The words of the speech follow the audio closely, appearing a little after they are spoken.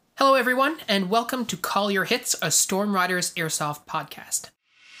Hello, everyone, and welcome to Call Your Hits, a Storm Riders Airsoft podcast.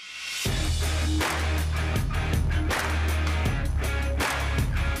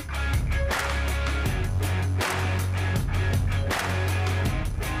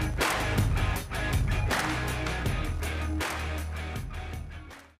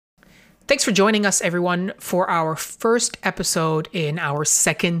 Thanks for joining us, everyone, for our first episode in our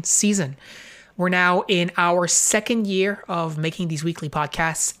second season. We're now in our second year of making these weekly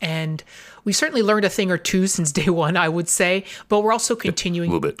podcasts, and we've certainly learned a thing or two since day one, I would say, but we're also continuing.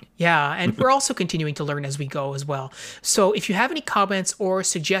 A little bit. Yeah, and we're also continuing to learn as we go as well. So if you have any comments or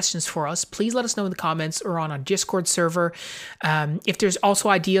suggestions for us, please let us know in the comments or on our Discord server. If there's also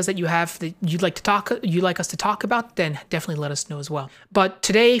ideas that you have that you'd like us to talk about, then definitely let us know as well. But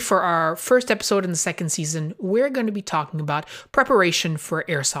today, for our first episode in the second season, we're going to be talking about preparation for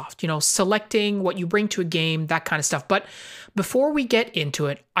airsoft. Selecting what you bring to a game, that kind of stuff. But before we get into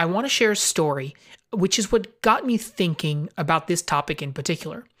it, I want to share a story, which is what got me thinking about this topic in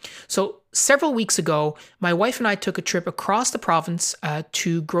particular. So several weeks ago, my wife and I took a trip across the province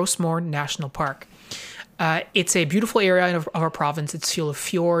to Grosmoor National Park. It's a beautiful area of our province. It's full of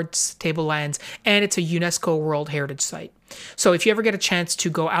fjords, tablelands, and it's a UNESCO World Heritage Site. So if you ever get a chance to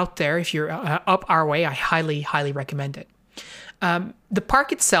go out there, if you're up our way, I highly, highly recommend it. The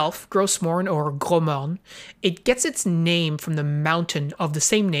park itself, Grosmoor or Grosmorn, it gets its name from the mountain of the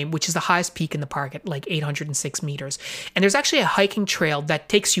same name, which is the highest peak in the park at like 806 meters. And there's actually a hiking trail that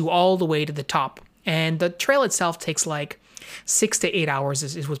takes you all the way to the top. And the trail itself takes like 6 to 8 hours,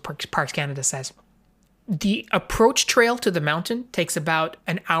 is what Parks Canada says. The approach trail to the mountain takes about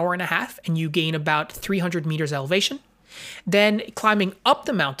an hour and a half, and you gain about 300 meters elevation. Then climbing up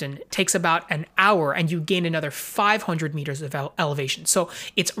the mountain takes about an hour and you gain another 500 meters of elevation. So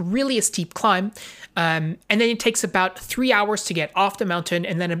it's really a steep climb. And then it takes about 3 hours to get off the mountain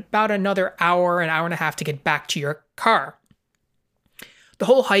and then about another hour, an hour and a half to get back to your car. The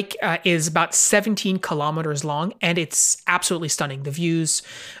whole hike is about 17 kilometers long, and it's absolutely stunning. The views,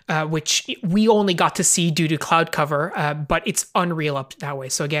 which we only got to see due to cloud cover, but it's unreal up that way.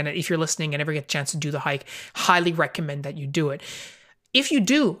 So again, if you're listening and ever get a chance to do the hike, highly recommend that you do it. If you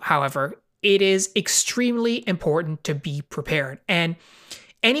do, however, it is extremely important to be prepared. And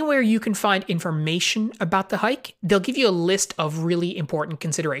anywhere you can find information about the hike, they'll give you a list of really important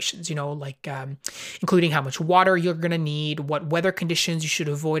considerations, including how much water you're going to need, what weather conditions you should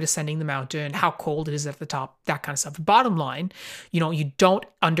avoid ascending the mountain, how cold it is at the top, that kind of stuff. Bottom line, you don't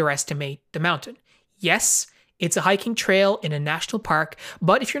underestimate the mountain. Yes, it's a hiking trail in a national park,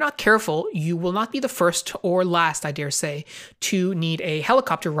 but if you're not careful, you will not be the first or last, I dare say, to need a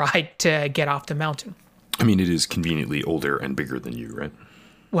helicopter ride to get off the mountain. I mean, it is conveniently older and bigger than you, right?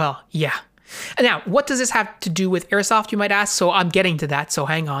 Well, yeah. And now, what does this have to do with airsoft, you might ask? So I'm getting to that, so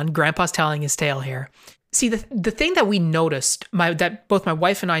hang on. Grandpa's telling his tale here. See, the thing that we noticed, that both my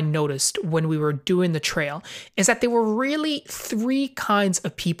wife and I noticed when we were doing the trail, is that there were really three kinds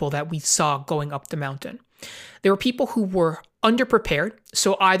of people that we saw going up the mountain. There were people who were underprepared,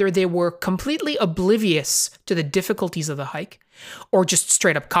 so either they were completely oblivious to the difficulties of the hike, or just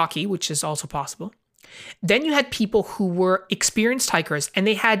straight up cocky, which is also possible. Then you had people who were experienced hikers and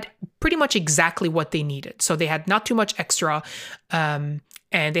they had pretty much exactly what they needed. So they had not too much extra and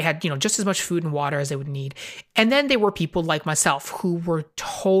they had, just as much food and water as they would need. And then there were people like myself who were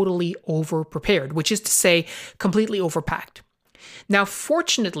totally over-prepared, which is to say completely overpacked. Now,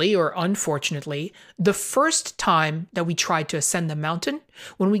 fortunately or unfortunately, the first time that we tried to ascend the mountain,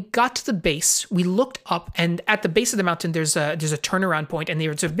 when we got to the base, we looked up, and at the base of the mountain, there's a turnaround point, and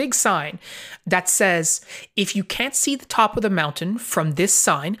there's a big sign that says, if you can't see the top of the mountain from this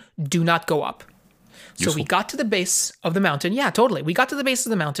sign, do not go up. So we got to the base of the mountain. Yeah, totally. We got to the base of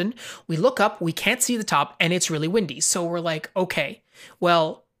the mountain. We look up, we can't see the top, and it's really windy. So we're like, okay,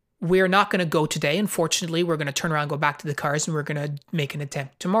 well, we're not going to go today. Unfortunately, we're going to turn around, go back to the cars, and we're going to make an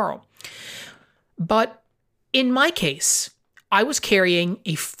attempt tomorrow. But in my case, I was carrying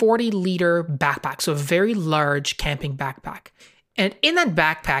a 40-liter backpack, so a very large camping backpack. And in that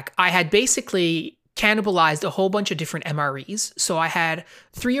backpack, I had basically cannibalized a whole bunch of different MREs. So I had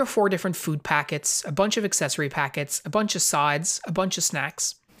 3 or 4 different food packets, a bunch of accessory packets, a bunch of sides, a bunch of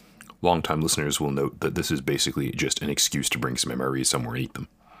snacks. Longtime listeners will note that this is basically just an excuse to bring some MREs somewhere and eat them.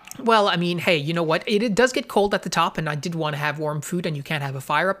 Well, I mean, hey, you know what? It does get cold at the top, and I did want to have warm food, and you can't have a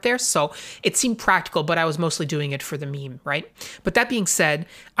fire up there, so it seemed practical, but I was mostly doing it for the meme, right? But that being said,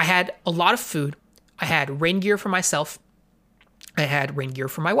 I had a lot of food. I had rain gear for myself. I had rain gear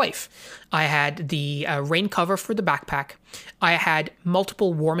for my wife. I had the rain cover for the backpack. I had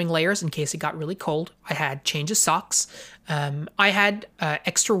multiple warming layers in case it got really cold. I had change of socks. I had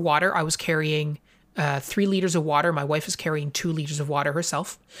extra water. I was carrying 3 liters of water. My wife is carrying 2 liters of water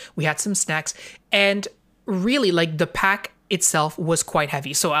herself. We had some snacks. And really, like, the pack itself was quite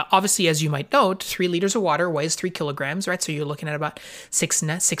heavy. So obviously, as you might note, 3 liters of water weighs 3 kilograms, right? So you're looking at about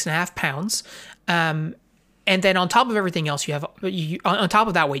 6.5 pounds. And then on top of everything else, on top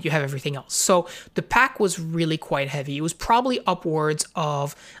of that weight, you have everything else. So the pack was really quite heavy. It was probably upwards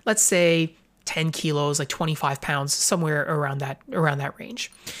of, let's say, 10 kilos, like 25 pounds, somewhere around that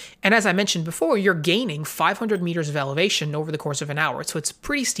range. And as I mentioned before, you're gaining 500 meters of elevation over the course of an hour. So it's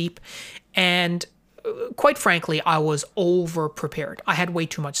pretty steep. And quite frankly, I was over prepared. I had way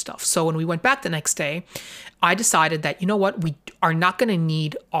too much stuff. So when we went back the next day, I decided that, you know what, we are not going to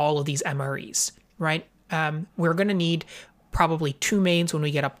need all of these MREs, right? We're going to need probably 2 mains when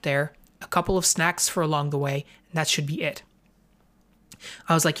we get up there, a couple of snacks for along the way, and that should be it.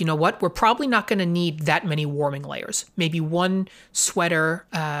 I was like, you know what? We're probably not going to need that many warming layers. Maybe 1 sweater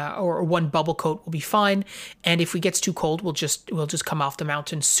or 1 bubble coat will be fine. And if it gets too cold, we'll just come off the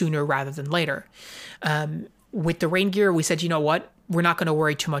mountain sooner rather than later. With the rain gear, we said, you know what? We're not going to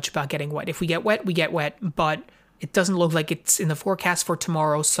worry too much about getting wet. If we get wet, we get wet. But it doesn't look like it's in the forecast for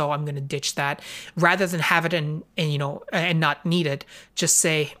tomorrow, so I'm going to ditch that. Rather than have it and not need it, just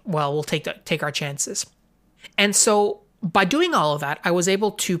say, well, we'll take our chances. And so by doing all of that, I was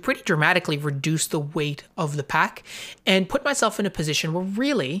able to pretty dramatically reduce the weight of the pack and put myself in a position where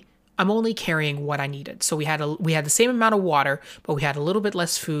really I'm only carrying what I needed. So we had the same amount of water, but we had a little bit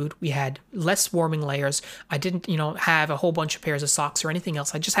less food. We had less warming layers. I didn't, have a whole bunch of pairs of socks or anything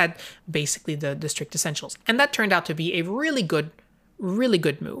else. I just had basically the strict essentials. And that turned out to be a really good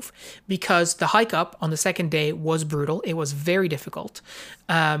move because the hike up on the second day was brutal. It was very difficult.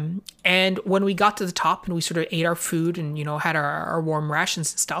 And when we got to the top and we sort of ate our food and, had our warm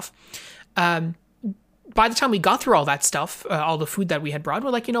rations and stuff, by the time we got through all that stuff, all the food that we had brought, we're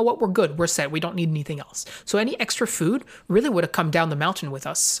like, you know what, we're good. We're set. We don't need anything else. So any extra food really would have come down the mountain with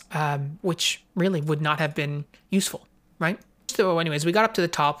us, which really would not have been useful, right? So anyways, we got up to the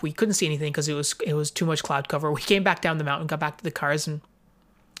top. We couldn't see anything because it was too much cloud cover. We came back down the mountain, got back to the cars, and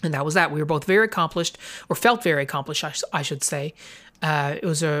that was that. We were both very accomplished, or felt very accomplished, I should say. It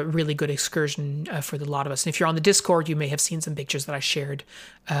was a really good excursion for the lot of us. And if you're on the Discord, you may have seen some pictures that I shared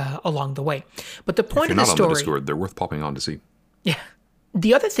along the way. But the point of the story... If you're not on the Discord, they're worth popping on to see. Yeah.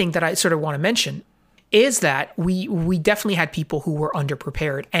 The other thing that I sort of want to mention is that we definitely had people who were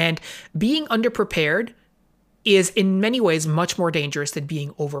underprepared. And being underprepared is in many ways much more dangerous than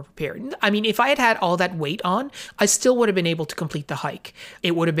being overprepared. I mean, if I had all that weight on, I still would have been able to complete the hike.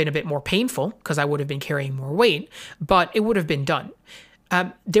 It would have been a bit more painful because I would have been carrying more weight, but it would have been done.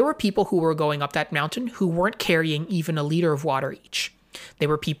 There were people who were going up that mountain who weren't carrying even a liter of water each. There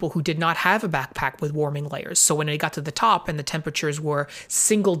were people who did not have a backpack with warming layers. So when they got to the top and the temperatures were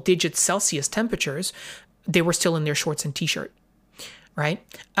single-digit Celsius temperatures, they were still in their shorts and t-shirt. Right?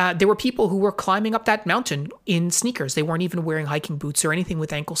 There were people who were climbing up that mountain in sneakers. They weren't even wearing hiking boots or anything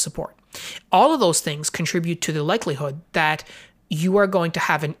with ankle support. All of those things contribute to the likelihood that you are going to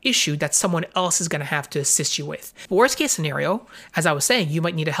have an issue that someone else is going to have to assist you with. Worst case scenario, as I was saying, you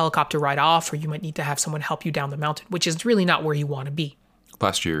might need a helicopter ride off, or you might need to have someone help you down the mountain, which is really not where you want to be.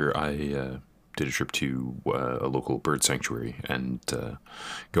 Last year, I did a trip to a local bird sanctuary, and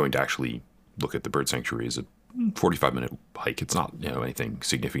going to actually look at the bird sanctuary is a 45-minute hike. It's not anything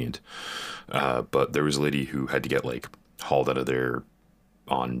significant, but there was a lady who had to get hauled out of there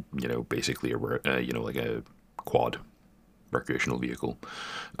on basically like a quad recreational vehicle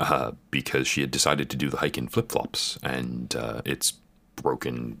because she had decided to do the hike in flip-flops, and it's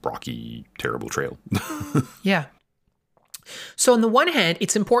broken, rocky, terrible trail. Yeah. So on the one hand,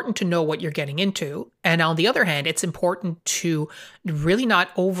 it's important to know what you're getting into, and on the other hand, it's important to really not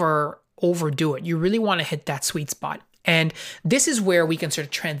overdo it. You really want to hit that sweet spot. And this is where we can sort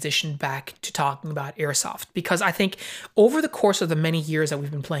of transition back to talking about Airsoft, because I think over the course of the many years that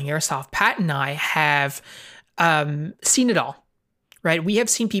we've been playing Airsoft, Pat and I have seen it all, right? We have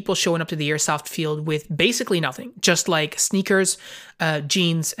seen people showing up to the Airsoft field with basically nothing, just like sneakers,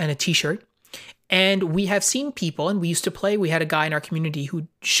 jeans, and a t-shirt. And we have seen people, and we had a guy in our community who'd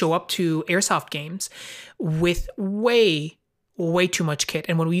show up to Airsoft games with way too much kit.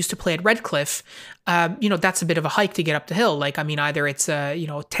 And when we used to play at Red Cliff, that's a bit of a hike to get up the hill. Either it's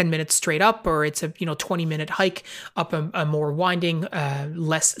 10 minutes straight up, or it's a 20-minute hike up a more winding,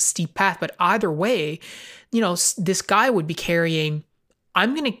 less steep path. But either way, this guy would be carrying,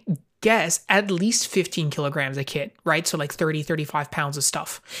 I'm going to guess at least 15 kilograms of kit, right? So like 30, 35 pounds of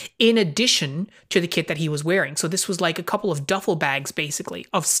stuff in addition to the kit that he was wearing. So this was like a couple of duffel bags basically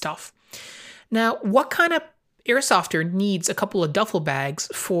of stuff. Now, what kind of airsofter needs a couple of duffel bags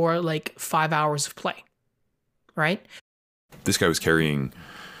for like 5 hours of play, right? This guy was carrying,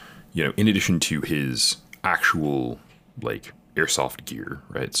 in addition to his actual like airsoft gear,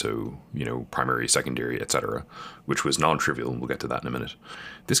 right? So, primary, secondary, etc., which was non-trivial, and we'll get to that in a minute.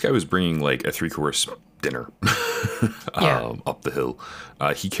 This guy was bringing like a 3-course dinner up the hill.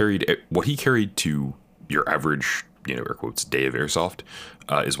 He carried to your average, air quotes, day of airsoft,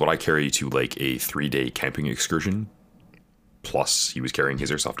 is what I carry to like a 3-day camping excursion. Plus, he was carrying his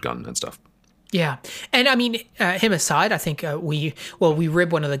airsoft gun and stuff. Yeah. And I mean, him aside, I think we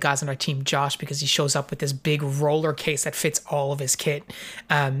rib one of the guys on our team, Josh, because he shows up with this big roller case that fits all of his kit.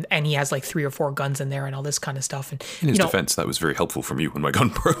 And he has like 3 or 4 guns in there and all this kind of stuff. And in his defense, that was very helpful for me when my gun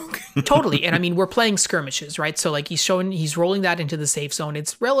broke. Totally. And I mean, we're playing skirmishes, right? So like he's rolling that into the safe zone.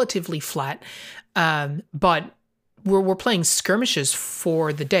 It's relatively flat. But we're playing skirmishes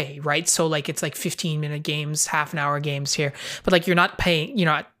for the day, right? So like it's like 15-minute games, half an hour games here, but like you're not paying,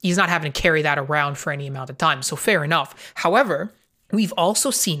 he's not having to carry that around for any amount of time. So fair enough. However, we've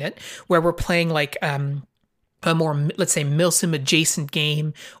also seen it where we're playing like a more, let's say, milsim adjacent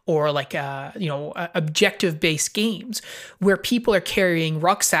game or like objective based games where people are carrying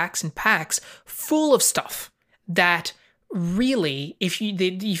rucksacks and packs full of stuff that really, if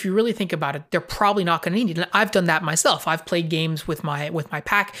you really think about it, they're probably not going to need it. And I've done that myself. I've played games with my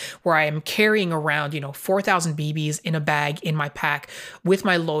pack where I am carrying around 4,000 BBs in a bag in my pack with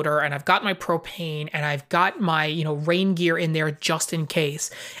my loader, and I've got my propane and I've got my rain gear in there just in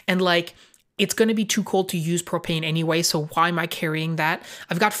case. And like, it's going to be too cold to use propane anyway, so why am I carrying that?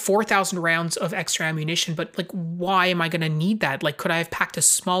 I've got 4,000 rounds of extra ammunition, but like, why am I going to need that? Like, could I have packed a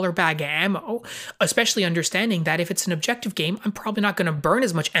smaller bag of ammo? Especially understanding that if it's an objective game, I'm probably not going to burn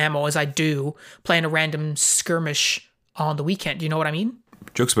as much ammo as I do playing a random skirmish on the weekend. You know what I mean?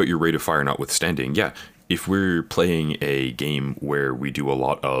 Jokes about your rate of fire notwithstanding, yeah. If we're playing a game where we do a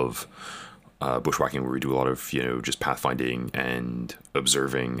lot of bushwhacking, where we do a lot of, just pathfinding and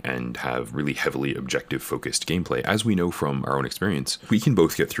observing and have really heavily objective focused gameplay, as we know from our own experience, we can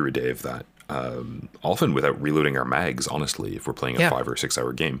both get through a day of that, often without reloading our mags, honestly, if we're playing a 5 or 6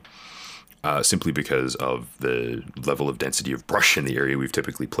 hour game, simply because of the level of density of brush in the area we've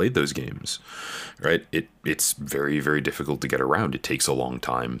typically played those games, right? It's very, very difficult to get around. It takes a long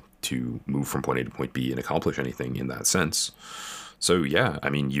time to move from point A to point B and accomplish anything in that sense. So yeah,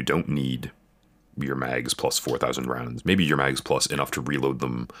 I mean, you don't need your mags plus 4,000 rounds. Maybe your mags plus enough to reload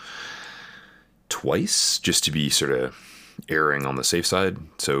them twice, just to be sort of erring on the safe side.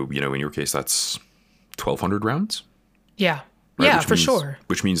 So, in your case, that's 1,200 rounds? Yeah. Right? Yeah, for sure.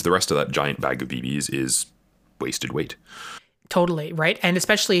 Which means the rest of that giant bag of BBs is wasted weight. Totally, right? And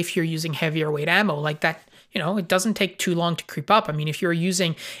especially if you're using heavier weight ammo like that, it doesn't take too long to creep up. I mean, if you're used to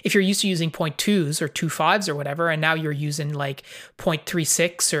using 0.2s or 2.5s or whatever, and now you're using like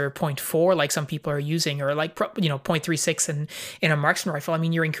 0.36 or 0.4, like some people are using, or like 0.36 in a marksman rifle, I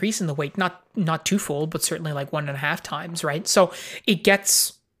mean, you're increasing the weight, not twofold, but certainly like 1.5 times, right? So it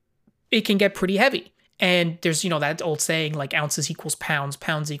can get pretty heavy. And there's, that old saying, like ounces equals pounds,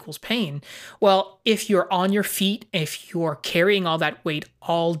 pounds equals pain. Well, if you're on your feet, if you're carrying all that weight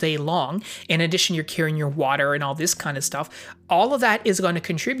all day long, in addition, you're carrying your water and all this kind of stuff, all of that is going to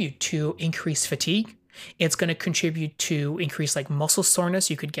contribute to increased fatigue. It's going to contribute to increased like muscle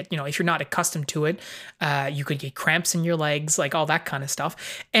soreness. You could get, if you're not accustomed to it, you could get cramps in your legs, like all that kind of stuff.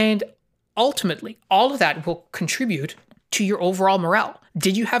 And ultimately, all of that will contribute to your overall morale.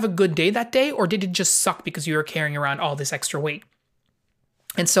 Did you have a good day that day, or did it just suck because you were carrying around all this extra weight?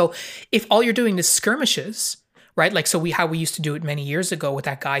 And so if all you're doing is skirmishes, right? Like, how we used to do it many years ago with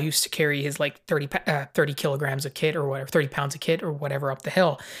that guy who used to carry his like 30 kilograms of kit or whatever, 30 pounds of kit or whatever up the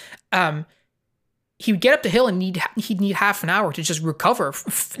hill. He would get up the hill and he'd need half an hour to just recover,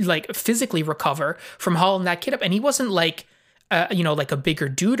 like physically recover from hauling that kit up. And he wasn't like, like a bigger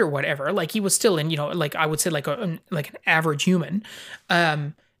dude or whatever. Like he was still in, like I would say like an average human.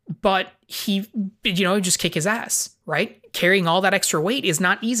 But he, just kick his ass, right? Carrying all that extra weight is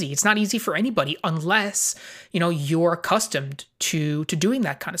not easy. It's not easy for anybody unless, you're accustomed to doing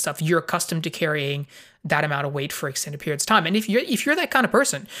that kind of stuff. You're accustomed to carrying that amount of weight for extended periods of time. And if you're that kind of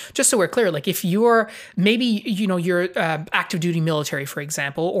person, just so we're clear, like if you're maybe, you're active duty military, for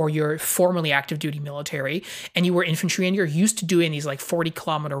example, or you're formerly active duty military and you were infantry and you're used to doing these like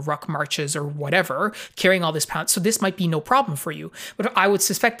 40-kilometer ruck marches or whatever, carrying all this pounds. So this might be no problem for you. But I would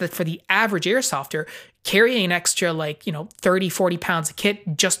suspect that for the average airsofter, carrying an extra 30, 40 pounds of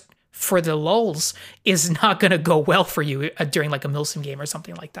kit just for the lulz is not going to go well for you during like a Milsim game or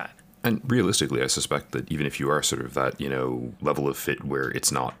something like that. And realistically, I suspect that even if you are sort of that, level of fit where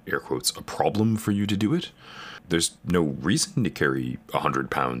it's not, air quotes, a problem for you to do it, there's no reason to carry 100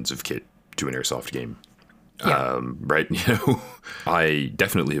 pounds of kit to an airsoft game. Yeah. Right? I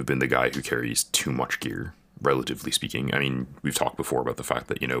definitely have been the guy who carries too much gear, relatively speaking. I mean, we've talked before about the fact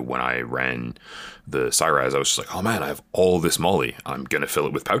that, when I ran the Cyraz, I was just like, oh man, I have all this Molly. I'm going to fill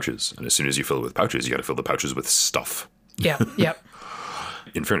it with pouches. And as soon as you fill it with pouches, you got to fill the pouches with stuff. Yeah. Yeah.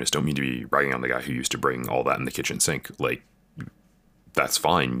 In fairness, don't mean to be ragging on the guy who used to bring all that in the kitchen sink. Like, that's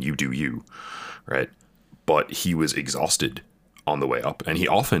fine. You do you, right? But he was exhausted on the way up. And he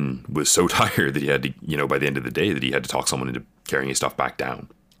often was so tired that he had to, by the end of the day, that he had to talk someone into carrying his stuff back down.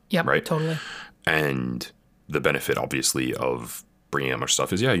 Yeah, right? Totally. And the benefit, obviously, of bringing that much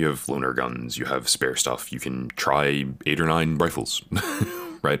stuff is, you have loaner guns, you have spare stuff, you can try 8 or 9 rifles,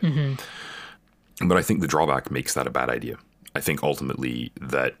 right? Mm-hmm. But I think the drawback makes that a bad idea. I think ultimately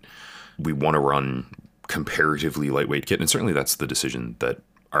that we want to run comparatively lightweight kit, and certainly that's the decision that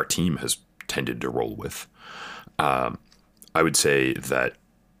our team has tended to roll with. I would say that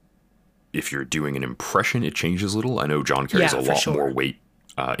if you're doing an impression, it changes a little. I know John carries a lot more weight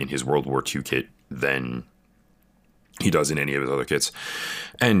in his World War II kit than he does in any of his other kits.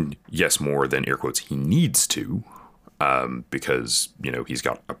 And yes, more than air quotes he needs to, because, he's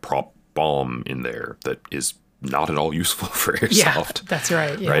got a prop bomb in there that is not at all useful for airsoft. Yeah, that's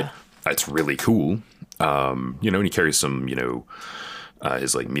right. Yeah. Right? That's really cool. And he carries some,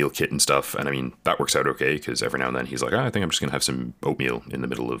 his like meal kit and stuff. And I mean, that works out okay because every now and then he's like, I think I'm just going to have some oatmeal in the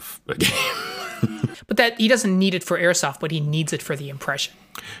middle of a game. But that he doesn't need it for airsoft, but he needs it for the impression.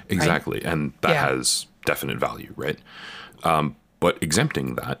 Exactly. Right? And that has definite value, right? But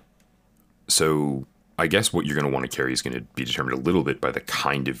exempting that, so I guess what you're going to want to carry is going to be determined a little bit by the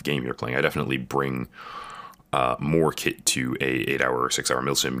kind of game you're playing. I definitely bring more kit to a 8-hour or 6-hour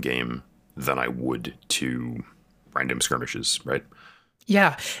Milsim game than I would to random skirmishes, right?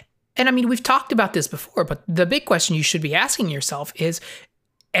 Yeah. And I mean, we've talked about this before, but the big question you should be asking yourself is,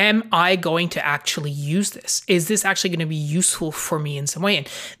 am I going to actually use this? Is this actually going to be useful for me in some way? And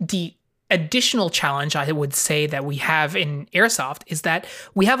the additional challenge I would say that we have in airsoft is that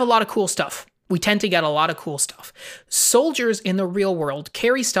we have a lot of cool stuff. We tend to get a lot of cool stuff. Soldiers in the real world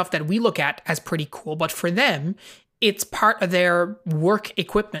carry stuff that we look at as pretty cool, but for them, it's part of their work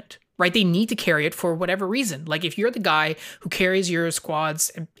equipment, right? They need to carry it for whatever reason. Like if you're the guy who carries your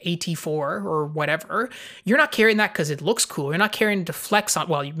squad's AT4 or whatever, you're not carrying that because it looks cool. You're not carrying it to flex on,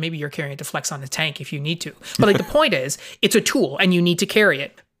 well, maybe you're carrying it to flex on the tank if you need to. But like the point is, it's a tool and you need to carry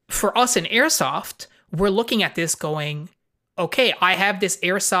it. For us in airsoft, we're looking at this going, okay, I have this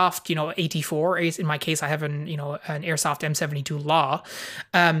airsoft, AT4. In my case, I have an airsoft M72 Law.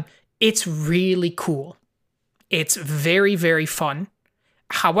 It's really cool. It's very, very fun.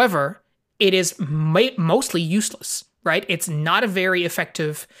 However, it is mostly useless, right? It's not a very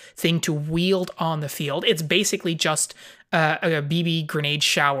effective thing to wield on the field. It's basically just a BB grenade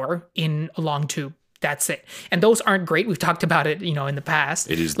shower in a long tube. That's it. And those aren't great. We've talked about it, in the past.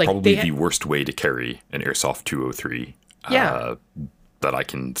 It is probably the worst way to carry an Airsoft 203. That I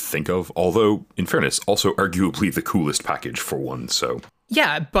can think of. Although, in fairness, also arguably the coolest package for one, so...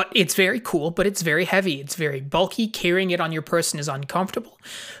 Yeah, but it's very cool, but it's very heavy. It's very bulky. Carrying it on your person is uncomfortable.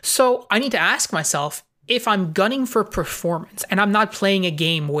 So I need to ask myself, if I'm gunning for performance, and I'm not playing a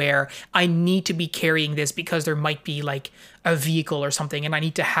game where I need to be carrying this because there might be like a vehicle or something, and I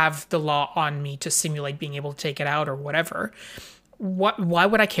need to have the Law on me to simulate being able to take it out or whatever, why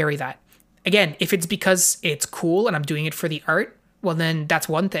would I carry that? Again, if it's because it's cool and I'm doing it for the art, well, then that's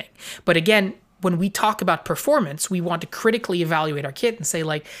one thing. But again, when we talk about performance, we want to critically evaluate our kit and say,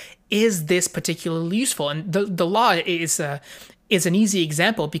 like, is this particularly useful? And the Law is an easy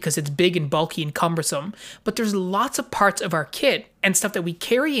example because it's big and bulky and cumbersome. But there's lots of parts of our kit and stuff that we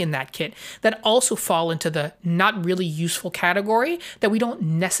carry in that kit that also fall into the not really useful category that we don't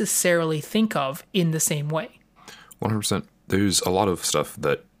necessarily think of in the same way. 100%. There's a lot of stuff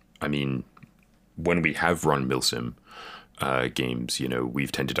that, I mean, when we have run Milsim games,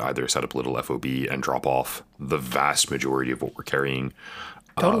 we've tended to either set up a little FOB and drop off the vast majority of what we're carrying,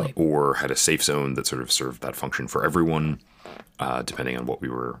 totally. Or had a safe zone that sort of served that function for everyone, depending on what we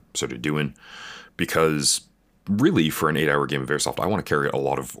were sort of doing. Because really, for an 8-hour game of Airsoft, I want to carry a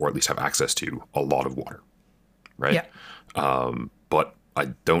lot of, or at least have access to, a lot of water, right? Yeah. But I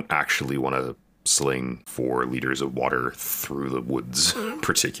don't actually want to sling 4 liters of water through the woods,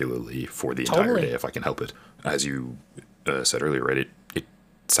 particularly for the entire day, if I can help it. As you said earlier, right, it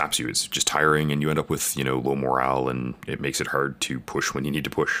saps you. It's just tiring, and you end up with, low morale, and it makes it hard to push when you need to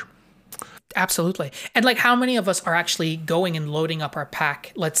push. Absolutely. And like, how many of us are actually going and loading up our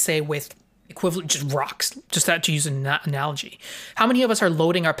pack, let's say with equivalent just rocks, just to use an analogy? How many of us are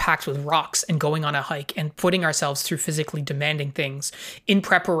loading our packs with rocks and going on a hike and putting ourselves through physically demanding things in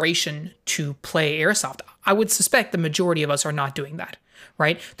preparation to play airsoft? I would suspect the majority of us are not doing that.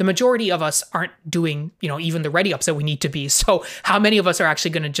 Right? The majority of us aren't doing, even the ready ups that we need to be. So how many of us are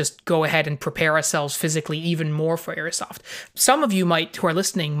actually going to just go ahead and prepare ourselves physically even more for airsoft? Some of you who are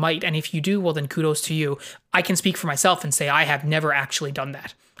listening might, and if you do, well, then kudos to you. I can speak for myself and say I have never actually done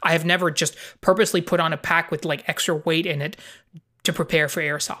that. I have never just purposely put on a pack with like extra weight in it to prepare for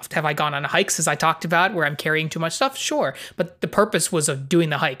airsoft. Have I gone on hikes, as I talked about, where I'm carrying too much stuff? Sure. But the purpose was of doing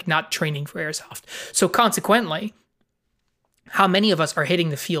the hike, not training for airsoft. So consequently, how many of us are hitting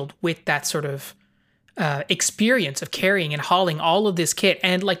the field with that sort of experience of carrying and hauling all of this kit?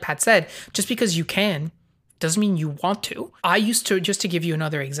 And like Pat said, just because you can doesn't mean you want to. I used to, just to give you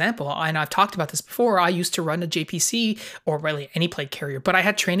another example, and I've talked about this before, I used to run a JPC, or really any plate carrier, but I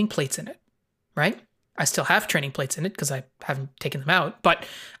had training plates in it, right? I still have training plates in it because I haven't taken them out, but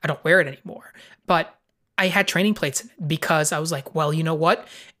I don't wear it anymore. But I had training plates in it because I was like, well, you know what?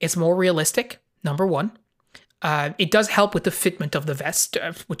 It's more realistic, number one. It does help with the fitment of the vest,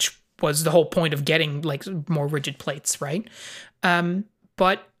 which was the whole point of getting like more rigid plates, right?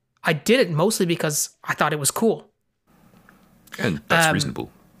 But I did it mostly because I thought it was cool. And that's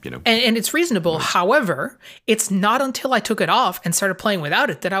reasonable, And it's reasonable. Right. However, it's not until I took it off and started playing without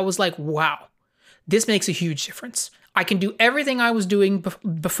it that I was like, wow, this makes a huge difference. I can do everything I was doing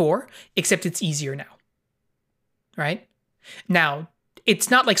before, except it's easier now, right? Now,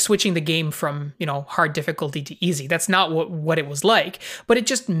 it's not like switching the game from, hard difficulty to easy. That's not what it was like, but it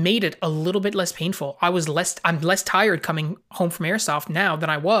just made it a little bit less painful. I'm less tired coming home from airsoft now than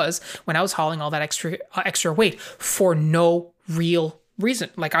I was when I was hauling all that extra weight for no real reason.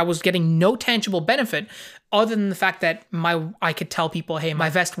 Like, I was getting no tangible benefit other than the fact that I could tell people, hey,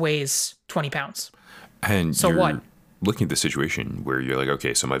 my vest weighs 20 pounds. And so what? Looking at the situation where you're like,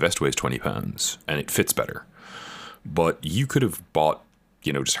 okay, so my vest weighs 20 pounds and it fits better, but you could have bought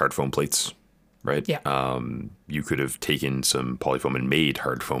just hard foam plates, right? Yeah. You could have taken some polyfoam and made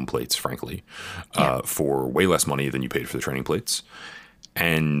hard foam plates, frankly, for way less money than you paid for the training plates,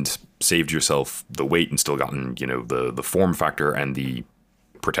 and saved yourself the weight and still gotten, the form factor and the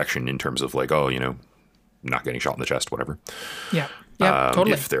protection in terms of like, not getting shot in the chest, whatever. Yeah. Yeah,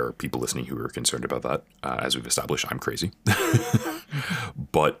 totally. If there are people listening who are concerned about that, as we've established, I'm crazy.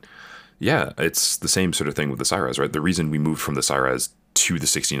 But yeah, it's the same sort of thing with the Cyraz, right? The reason we moved from the Cyraz to the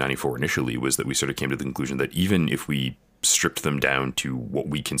 1694 initially was that we sort of came to the conclusion that even if we stripped them down to what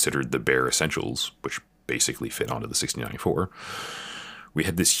we considered the bare essentials, which basically fit onto the 1694, we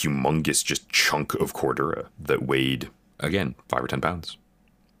had this humongous just chunk of Cordura that weighed, again, 5 or 10 pounds.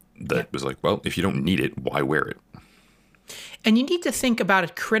 That was like, well, if you don't need it, why wear it? And you need to think about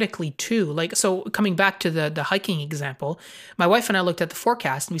it critically too. Like, so coming back to the hiking example, my wife and I looked at the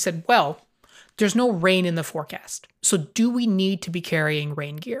forecast and we said, well, there's no rain in the forecast. So do we need to be carrying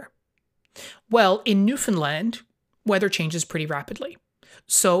rain gear? Well, in Newfoundland, weather changes pretty rapidly.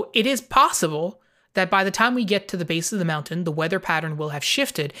 So it is possible that by the time we get to the base of the mountain, the weather pattern will have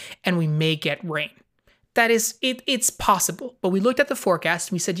shifted and we may get rain. That is, it's possible. But we looked at the forecast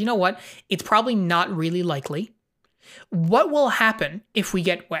and we said, you know what? It's probably not really likely. What will happen if we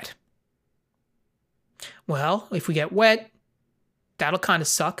get wet? Well, if we get wet, that'll kind of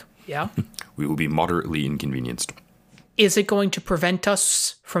suck. Yeah. We will be moderately inconvenienced. Is it going to prevent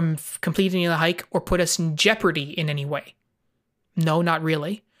us from completing the hike or put us in jeopardy in any way? No, not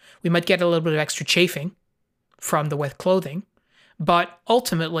really. We might get a little bit of extra chafing from the wet clothing. But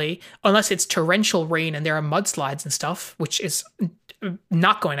ultimately, unless it's torrential rain and there are mudslides and stuff, which is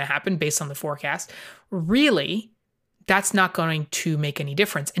not going to happen based on the forecast, really, that's not going to make any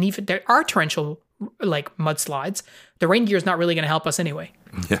difference. And even there are torrential like mudslides, the rain gear is not really going to help us anyway.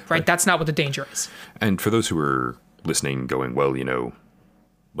 Yeah, right? That's not what the danger is. And for those who are listening going, well,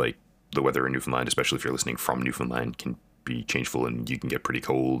 like the weather in Newfoundland, especially if you're listening from Newfoundland, can be changeful and you can get pretty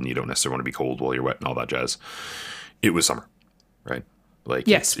cold and you don't necessarily want to be cold while you're wet and all that jazz. It was summer, right? Like,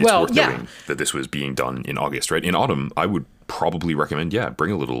 yes, it's worth noting that this was being done in August, right? In autumn, I would probably recommend,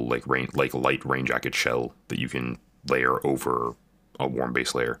 bring a little like light rain jacket shell that you can layer over a warm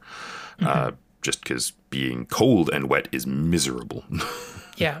base layer. Just because being cold and wet is miserable.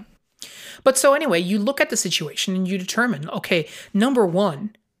 Yeah. But so anyway, you look at the situation and you determine, okay, number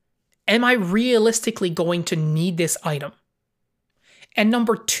one, am I realistically going to need this item? And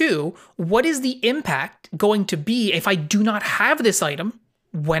number two, what is the impact going to be if I do not have this item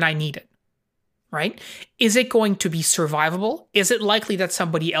when I need it? right? Is it going to be survivable? Is it likely that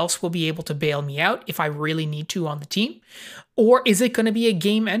somebody else will be able to bail me out if I really need to on the team? Or is it going to be a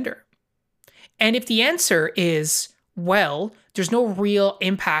game ender? And if the answer is, well, there's no real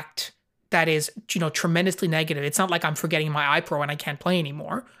impact that is, tremendously negative. It's not like I'm forgetting my iPro and I can't play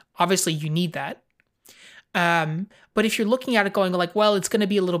anymore. Obviously, you need that. But if you're looking at it going like, well, it's going to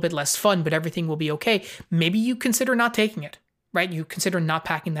be a little bit less fun, but everything will be okay, maybe you consider not taking it, right? You consider not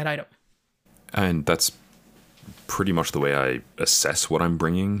packing that item. And that's pretty much the way I assess what I'm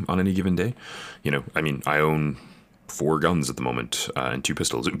bringing on any given day. I own 4 guns at the moment and 2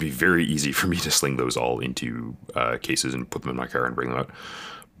 pistols. It would be very easy for me to sling those all into cases and put them in my car and bring them out.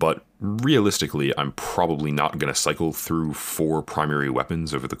 But realistically, I'm probably not going to cycle through 4 primary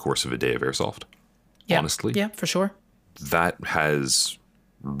weapons over the course of a day of airsoft. Yeah. Honestly. Yeah, for sure. That has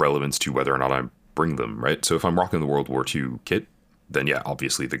relevance to whether or not I bring them, right? So if I'm rocking the World War II kit, then yeah,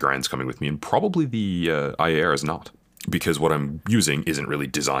 obviously the Grand's coming with me, and probably the IAR is not, because what I'm using isn't really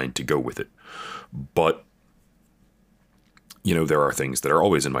designed to go with it. But, there are things that are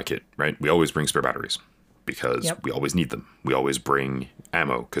always in my kit, right? We always bring spare batteries because we always need them. We always bring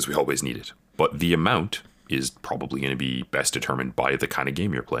ammo because we always need it. But the amount is probably going to be best determined by the kind of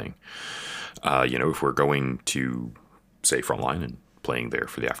game you're playing. If we're going to, say, Frontline and playing there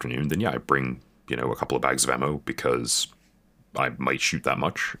for the afternoon, then yeah, I bring, a couple of bags of ammo because I might shoot that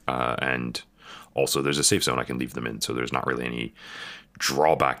much. And also there's a safe zone I can leave them in, so there's not really any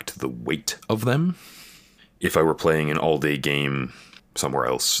drawback to the weight of them. If I were playing an all-day game somewhere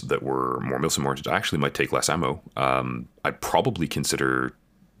else that were more milsim-oriented, I actually might take less ammo. I'd probably consider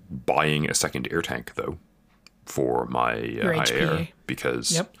buying a second air tank, though, for my IAR,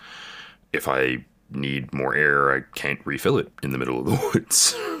 because if I need more air, I can't refill it in the middle of the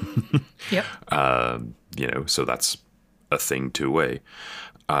woods. So that's a thing to weigh.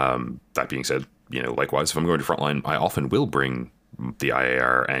 That being said, likewise, if I'm going to Frontline, I often will bring the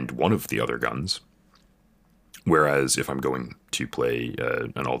IAR and one of the other guns. Whereas if I'm going to play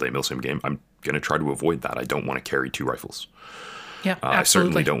an all-day milsim game, I'm going to try to avoid that. I don't want to carry 2 rifles. Yeah, absolutely. I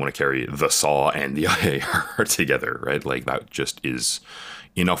certainly don't want to carry the SAW and the IAR together, right? Like, that just is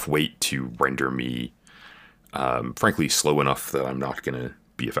enough weight to render me, frankly, slow enough that I'm not going to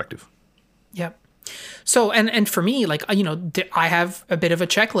be effective. Yep. So, and for me, like, I have a bit of a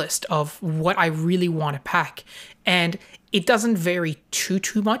checklist of what I really want to pack. And it doesn't vary too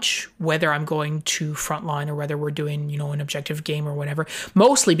much whether I'm going to Frontline or whether we're doing, an objective game or whatever,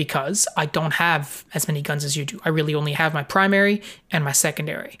 mostly because I don't have as many guns as you do. I really only have my primary and my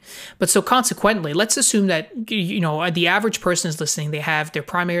secondary. But so consequently, let's assume that, the average person is listening, they have their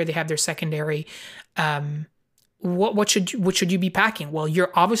primary, they have their secondary. What should you be packing? Well,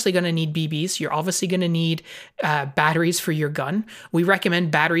 you're obviously going to need BBs. You're obviously going to need batteries for your gun. We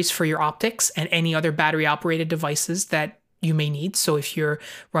recommend batteries for your optics and any other battery operated devices that you may need. So if you're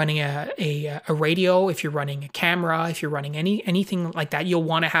running a radio, if you're running a camera, if you're running anything like that, you'll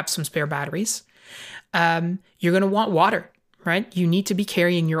want to have some spare batteries. You're going to want water, right? You need to be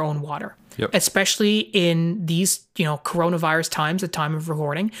carrying your own water. Yep. Especially in these, coronavirus times, at time of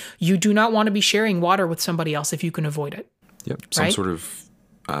recording, you do not want to be sharing water with somebody else if you can avoid it. Yep. Some sort of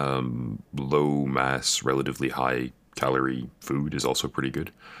low mass, relatively high calorie food is also pretty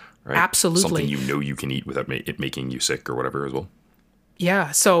good, right? Absolutely. Something you can eat without it making you sick or whatever as well.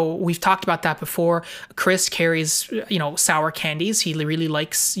 Yeah, so we've talked about that before. Chris carries, sour candies. He really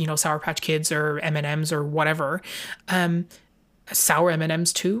likes, Sour Patch Kids or M&Ms or whatever. Sour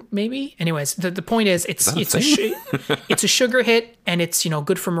M&Ms too, maybe. Anyways, the point is, it's a sugar hit, and it's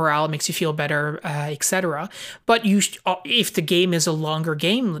good for morale. It makes you feel better, etc. But if the game is a longer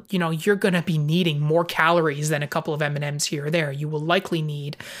game, you're gonna be needing more calories than a couple of M&Ms here or there. You will likely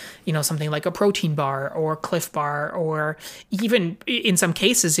need, something like a protein bar or a Cliff Bar, or even in some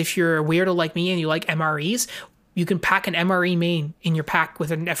cases, if you're a weirdo like me and you like MREs. You can pack an MRE main in your pack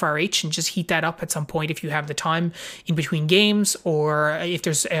with an FRH and just heat that up at some point if you have the time in between games, or if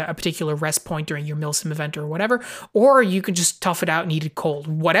there's a particular rest point during your milsim event or whatever, or you can just tough it out and eat it cold.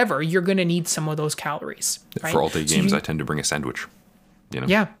 Whatever, you're going to need some of those calories. Right? For all-day games, I tend to bring a sandwich.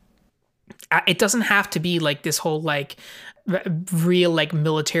 Yeah. It doesn't have to be like this whole like real like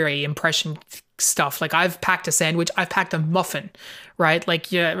military impression stuff. Like, I've packed a sandwich, I've packed a muffin, right?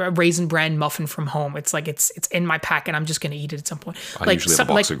 Like, a Raisin Bran muffin from home. It's like it's in my pack and I'm just going to eat it at some point. I usually have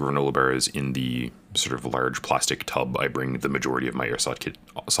a box of granola bars in the sort of large plastic tub I bring the majority of my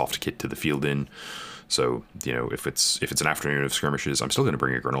airsoft kit to the field in. So, if it's an afternoon of skirmishes, I'm still going to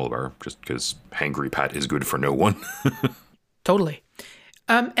bring a granola bar just because Hangry Pat is good for no one. Totally.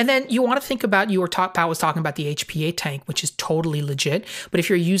 And then you want to think about, Pat was talking about the HPA tank, which is totally legit. But if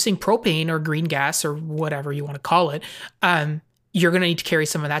you're using propane or green gas or whatever you want to call it, you're going to need to carry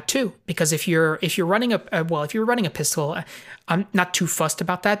some of that too. Because if you're running if you're running a pistol, I'm not too fussed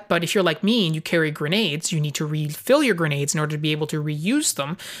about that. But if you're like me and you carry grenades, you need to refill your grenades in order to be able to reuse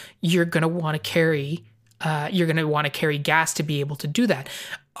them. You're going to want to carry gas to be able to do that.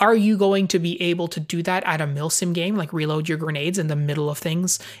 Are you going to be able to do that at a milsim game, like reload your grenades in the middle of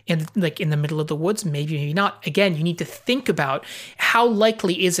things, in the middle of the woods? Maybe, maybe not. Again, you need to think about how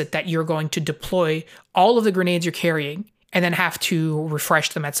likely is it that you're going to deploy all of the grenades you're carrying and then have to refresh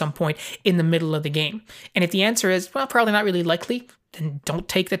them at some point in the middle of the game. And if the answer is, well, probably not really likely, then don't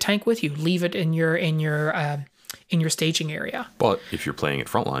take the tank with you. Leave it in your staging area. But if you're playing at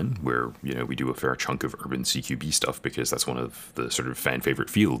Frontline, where we do a fair chunk of urban CQB stuff because that's one of the sort of fan favorite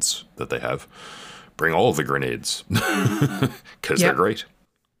fields that they have, bring all of the grenades because they're great.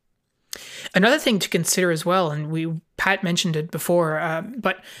 Another thing to consider as well, and Pat mentioned it before,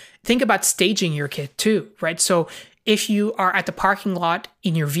 but think about staging your kit too, right? So if you are at the parking lot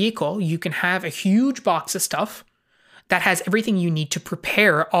in your vehicle, you can have a huge box of stuff that has everything you need to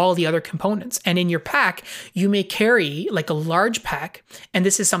prepare all the other components. And in your pack, you may carry like a large pack. And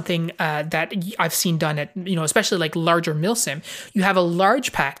this is something that I've seen done at, especially like larger milsim. You have a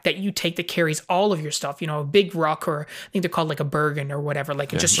large pack that you take that carries all of your stuff, a big rock, or I think they're called like a Bergen or whatever,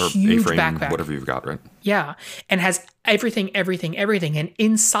 like just huge A-frame, backpack. whatever you've got, right? Yeah. And has everything. And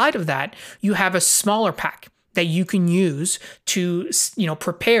inside of that, you have a smaller pack that you can use to,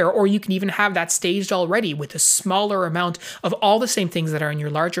 prepare, or you can even have that staged already with a smaller amount of all the same things that are in your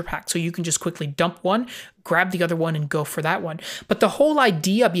larger pack. So you can just quickly dump one, grab the other one, and go for that one. But the whole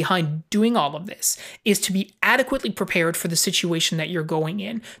idea behind doing all of this is to be adequately prepared for the situation that you're going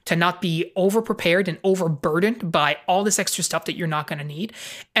in, to not be over-prepared and overburdened by all this extra stuff that you're not going to need,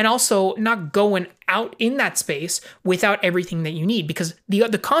 and also not going out in that space without everything that you need. Because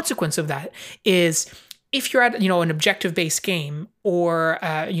the consequence of that is, if you're at, an objective-based game or,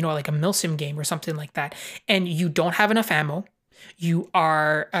 like a milsim game or something like that, and you don't have enough ammo, you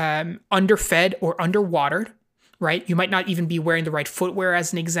are underfed or underwatered, right? You might not even be wearing the right footwear,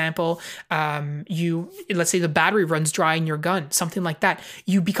 as an example. Let's say the battery runs dry in your gun, something like that.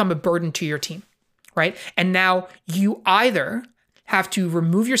 You become a burden to your team, right? And now you either have to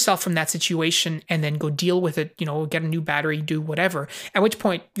remove yourself from that situation and then go deal with it, get a new battery, do whatever, at which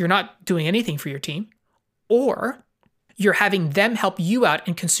point you're not doing anything for your team. Or you're having them help you out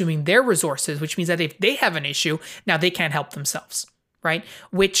and consuming their resources, which means that if they have an issue, now they can't help themselves, right?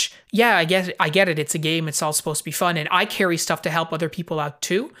 Which, I get it. It's a game. It's all supposed to be fun. And I carry stuff to help other people out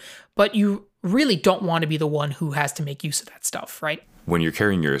too. But you really don't want to be the one who has to make use of that stuff, right? When you're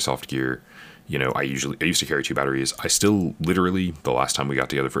carrying your airsoft gear, I used to carry 2 batteries. I still, literally, the last time we got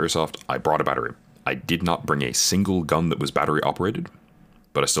together for airsoft, I brought a battery. I did not bring a single gun that was battery operated,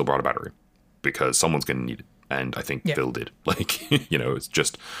 but I still brought a battery. Because someone's going to need it. And I think Phil did. It's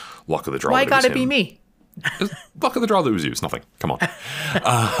just luck of the draw. Why gotta be me? Luck of the draw that it was you. It's nothing. Come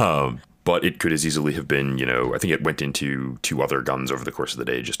on. But it could as easily have been, I think it went into 2 other guns over the course of the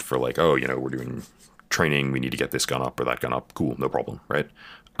day just for like, we're doing training. We need to get this gun up or that gun up. Cool. No problem. Right.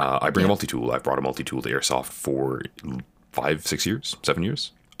 I bring a multi-tool. I've brought a multi-tool to airsoft for 5, 6 years, 7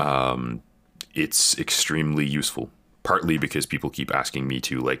 years. It's extremely useful. Partly because people keep asking me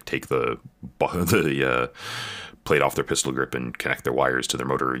to like take the plate off their pistol grip and connect their wires to their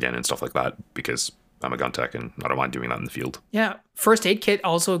motor again and stuff like that, because I'm a gun tech and I don't mind doing that in the field. Yeah. First aid kit,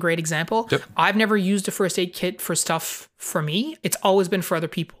 also a great example. Yep. I've never used a first aid kit for stuff for me. It's always been for other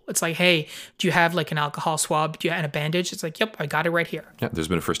people. It's like, hey, do you have like an alcohol swab and a bandage? It's like, yep, I got it right here. Yeah, there's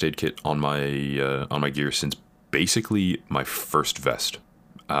been a first aid kit on my gear since basically my first vest.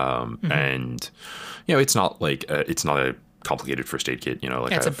 And it's not like it's not a complicated first aid kit.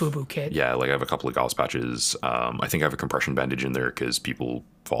 Like it's a boo-boo kit. Yeah, like I have a couple of gauze patches. I think I have a compression bandage in there because people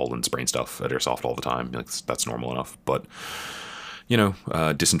fall and sprain stuff at airsoft all the time. Like, that's normal enough. But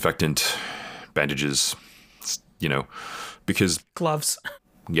disinfectant, bandages, because gloves.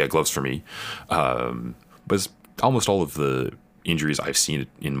 Yeah, gloves for me. But almost all of the injuries I've seen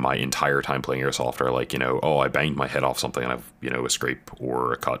in my entire time playing airsoft are like, I banged my head off something and I've, a scrape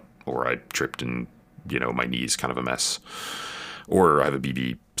or a cut, or I tripped and, my knee's kind of a mess, or I have a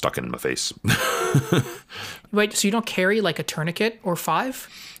BB stuck in my face. Wait, so you don't carry like a tourniquet or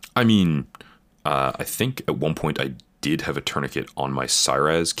 5? I mean, I think at one point I did have a tourniquet on my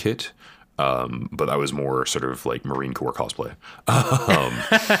Cyraz kit, but that was more sort of like Marine Corps cosplay.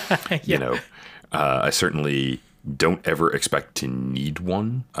 I certainly don't ever expect to need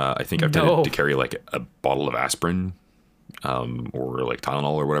one. I think I've tended to carry like a bottle of aspirin, or like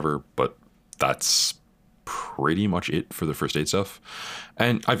Tylenol or whatever. But that's pretty much it for the first aid stuff.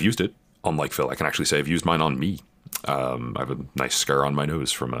 And I've used it. Unlike Phil, I can actually say I've used mine on me. I have a nice scar on my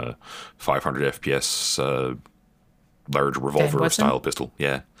nose from a 500 FPS large revolver style pistol.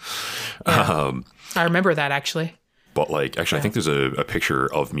 Yeah. I remember that actually. But like, actually, I think there's a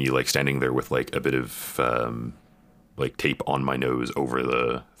picture of me like standing there with like a bit of like tape on my nose over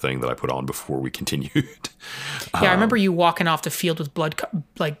the thing that I put on before we continued. Yeah, I remember you walking off the field with blood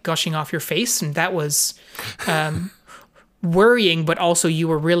like gushing off your face, and that was worrying. But also, you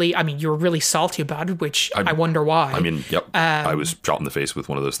were really salty about it, which I wonder why. I mean, yep, I was shot in the face with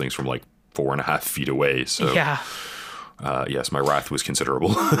one of those things from like 4.5 feet away. So yeah. Yes, my wrath was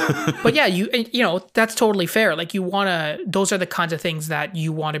considerable. But yeah, you know, that's totally fair. Like those are the kinds of things that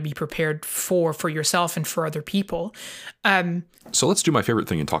you want to be prepared for yourself and for other people. So let's do my favorite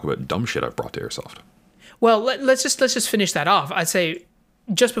thing and talk about dumb shit I've brought to Airsoft. Well, let's just finish that off. I'd say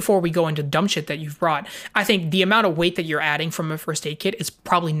just before we go into dumb shit that you've brought, I think the amount of weight that you're adding from a first aid kit is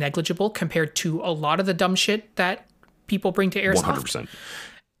probably negligible compared to a lot of the dumb shit that people bring to Airsoft.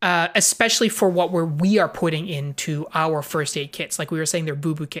 100%. Especially for what we are putting into our first aid kits. Like we were saying, they're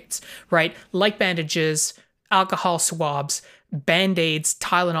boo-boo kits, right? Like bandages, alcohol swabs, Band-Aids,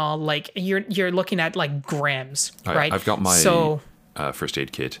 Tylenol, like you're looking at like grams, right? I've got my first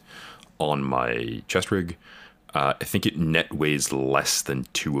aid kit on my chest rig. I think it net weighs less than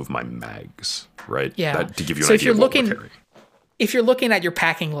 2 of my mags, right? Yeah. To give you an idea of what we're carrying. If you're looking at your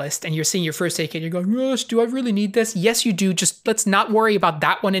packing list and you're seeing your first aid kit, you're going, Rush, do I really need this? Yes, you do. Just let's not worry about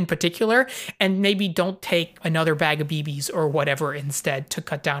that one in particular. And maybe don't take another bag of BBs or whatever instead to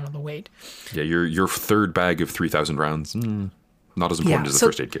cut down on the weight. Yeah, your third bag of 3,000 rounds, not as important as the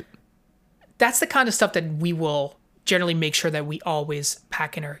first aid kit. That's the kind of stuff that we will generally make sure that we always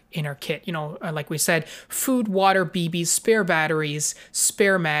pack in our kit. You know, like we said, food, water, BBs, spare batteries,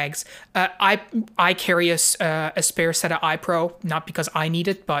 spare mags. I carry a spare set of iPro, not because I need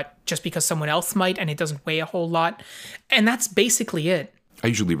it, but just because someone else might, and it doesn't weigh a whole lot. And that's basically it. I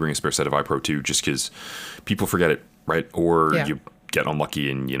usually bring a spare set of iPro too, just because people forget it, right? Or you get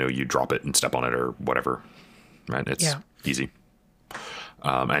unlucky and you drop it and step on it or whatever, right? It's easy.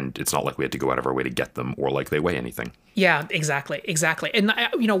 And it's not like we had to go out of our way to get them or like they weigh anything. Yeah, exactly. And,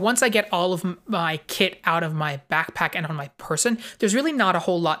 once I get all of my kit out of my backpack and on my person, there's really not a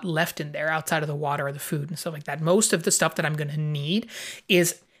whole lot left in there outside of the water or the food and stuff like that. Most of the stuff that I'm going to need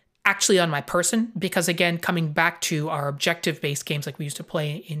is actually on my person because, again, coming back to our objective-based games like we used to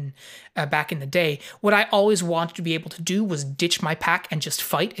play in back in the day, what I always wanted to be able to do was ditch my pack and just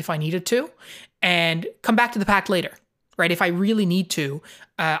fight if I needed to and come back to the pack later. Right? If I really need to,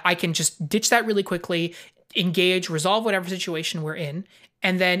 I can just ditch that really quickly, engage, resolve whatever situation we're in.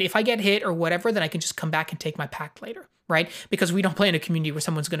 And then if I get hit or whatever, then I can just come back and take my pack later. Right? Because we don't play in a community where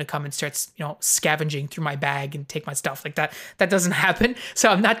someone's going to come and start, scavenging through my bag and take my stuff like that. That doesn't happen. So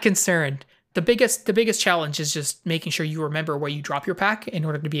I'm not concerned. The biggest challenge is just making sure you remember where you drop your pack in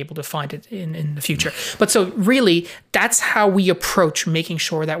order to be able to find it in the future. But so really, that's how we approach making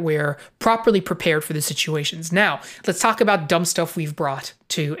sure that we're properly prepared for the situations. Now, let's talk about dumb stuff we've brought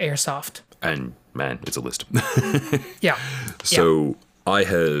to Airsoft. And man, it's a list. Yeah. So I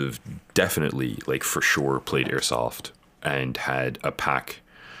have definitely, like for sure, played Airsoft and had a pack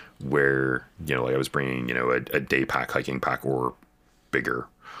where, like I was bringing, a day pack, hiking pack or bigger.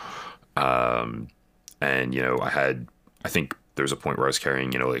 And I think there was a point where I was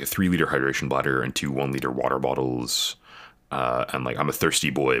carrying, like a 3-liter hydration bladder and 2 1-liter water bottles. And like, I'm a thirsty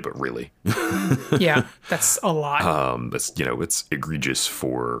boy, but really. Yeah, that's a lot. That's, it's egregious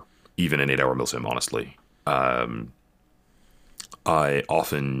for even an 8-hour milsim, honestly. I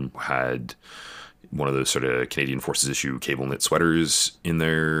often had one of those sort of Canadian Forces issue cable knit sweaters in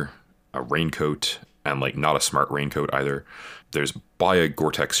there, a raincoat, and like not a smart raincoat either. There's buy a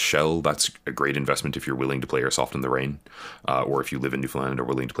Gore-Tex shell. That's a great investment if you're willing to play Airsoft in the rain, or if you live in Newfoundland and are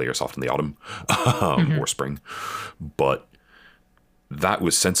willing to play Airsoft in the autumn or spring. But that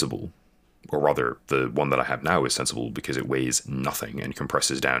was sensible, or rather the one that I have now is sensible because it weighs nothing and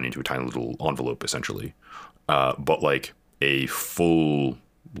compresses down into a tiny little envelope essentially. But like a full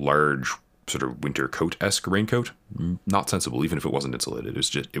large sort of winter coat-esque raincoat, not sensible, even if it wasn't insulated.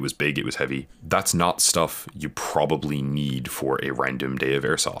 It was big, it was heavy. That's not stuff you probably need for a random day of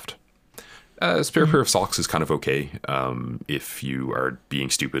Airsoft. A spare pair of socks is kind of okay if you are being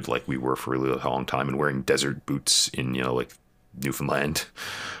stupid like we were for a really long time and wearing desert boots in, like Newfoundland.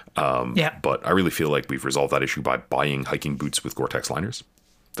 But I really feel like we've resolved that issue by buying hiking boots with Gore-Tex liners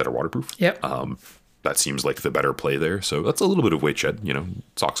that are waterproof. Yep. That seems like the better play there. So that's a little bit of weight shed.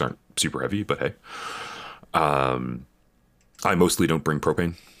 Socks aren't super heavy, but hey. I mostly don't bring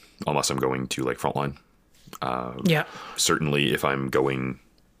propane unless I'm going to like Frontline. Yeah. Certainly, if I'm going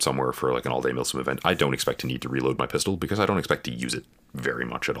somewhere for like an all-day Milsim event, I don't expect to need to reload my pistol because I don't expect to use it very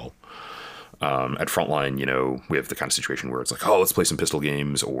much at all. At Frontline, you know, we have the kind of situation where it's like, oh, let's play some pistol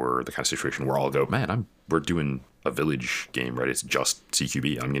games, or the kind of situation where I'll go, man, we're doing a village game, right? It's just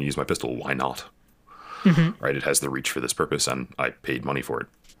CQB. I'm going to use my pistol. Why not? Right? It has the reach for this purpose, and I paid money for it.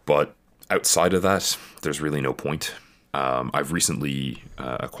 But outside of that, there's really no point. I've recently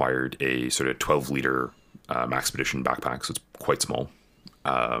acquired a sort of 12-liter Maxpedition backpack, so it's quite small,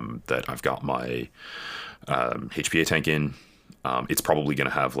 that I've got my HPA tank in. It's probably going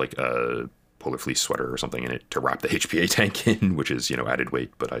to have like a Polar Fleece sweater or something in it to wrap the HPA tank in, which is, you know, added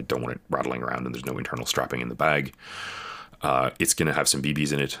weight, but I don't want it rattling around, and there's no internal strapping in the bag. It's going to have some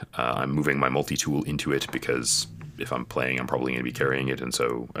BBs in it. I'm moving my multi-tool into it because if I'm playing, I'm probably going to be carrying it, and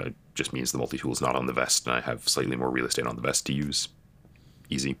so it just means the multi-tool is not on the vest, and I have slightly more real estate on the vest to use.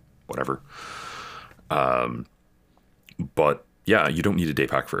 Easy, whatever. But yeah, you don't need a day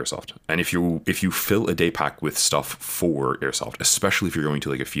pack for airsoft. And if you fill a day pack with stuff for airsoft, especially if you're going to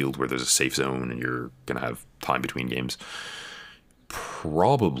like a field where there's a safe zone and you're going to have time between games,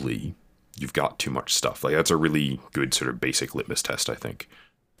 probably you've got too much stuff. Like that's a really good sort of basic litmus test, I think.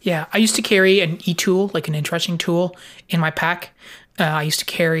 Yeah, I used to carry an e-tool, like an entrenching tool, in my pack. I used to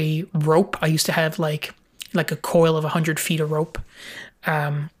carry rope. I used to have like a coil of 100 feet of rope.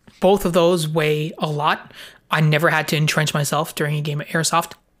 Both of those weigh a lot. I never had to entrench myself during a game of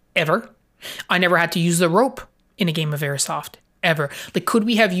airsoft, ever. I never had to use the rope in a game of airsoft, ever. Like, could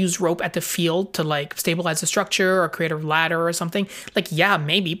we have used rope at the field to like stabilize the structure or create a ladder or something? Like, yeah,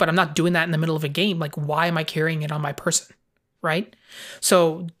 maybe, but I'm not doing that in the middle of a game. Like, why am I carrying it on my person? Right?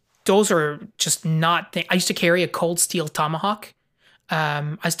 So those are just not I used to carry a cold steel tomahawk.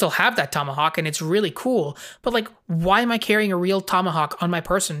 I still have that tomahawk and it's really cool, but like, why am I carrying a real tomahawk on my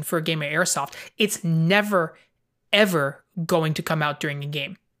person for a game of airsoft? It's never, ever going to come out during a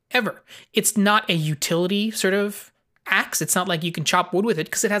game, ever. It's not a utility sort of axe. It's not like you can chop wood with it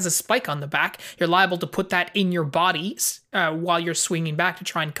because it has a spike on the back. You're liable to put that in your body while you're swinging back to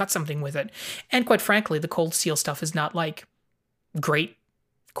try and cut something with it. And quite frankly, the cold steel stuff is not like great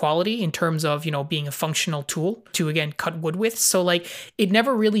quality in terms of, you know, being a functional tool to, again, cut wood with. So like, it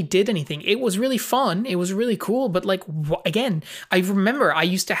never really did anything. It was really fun. It was really cool. But like, again, I remember I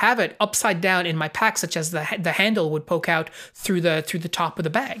used to have it upside down in my pack, such as the handle would poke out through the top of the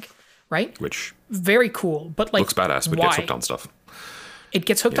bag, right? Which very cool. But like, looks badass, but why? gets hooked on stuff. It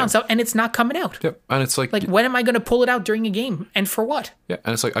gets hooked on stuff and it's not coming out. Yep. And it's like when am I going to pull it out during a game and for what? Yeah.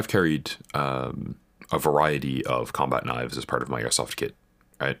 And it's like, I've carried a variety of combat knives as part of my airsoft kit.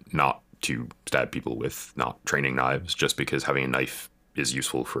 Right? Not to stab people with, not training knives, just because having a knife is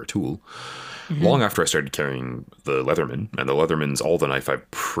useful for a tool. Long after I started carrying the Leatherman, and the Leatherman's all the knife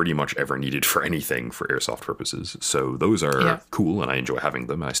I've pretty much ever needed for anything for airsoft purposes. So those are cool, and I enjoy having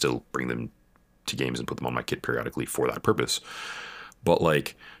them. I still bring them to games and put them on my kit periodically for that purpose. But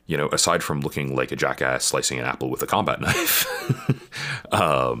like, you know, aside from looking like a jackass slicing an apple with a combat knife,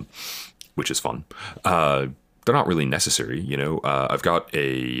 which is fun, they're not really necessary, you know. I've got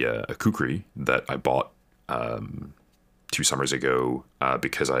a kukri that I bought 2 summers ago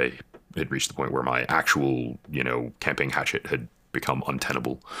because I had reached the point where my actual, you know, camping hatchet had become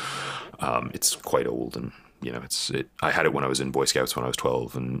untenable. It's quite old, and you know, I had it when I was in Boy Scouts when I was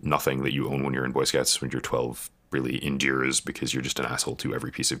 12, and nothing that you own when you're in Boy Scouts when you're 12 really endures because you're just an asshole to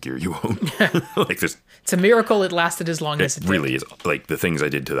every piece of gear you own. Like this, it's a miracle it lasted as long as it did. Really is. Like the things I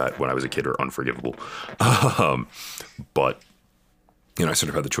did to that when I was a kid are unforgivable. But you know, I sort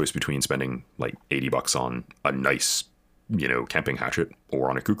of had the choice between spending like $80 on a nice, you know, camping hatchet or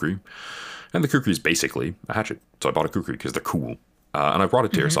on a kukri, and the kukri is basically a hatchet. So I bought a kukri because they're cool, and I brought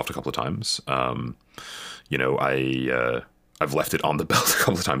it to airsoft a couple of times. You know, I've left it on the belt a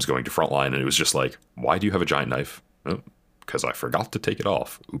couple of times going to Frontline, and it was just like, why do you have a giant knife? Oh, because I forgot to take it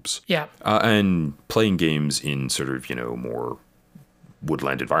off. Oops. Yeah. And playing games in sort of, you know, more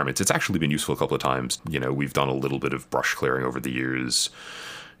woodland environments, it's actually been useful a couple of times. You know, we've done a little bit of brush clearing over the years.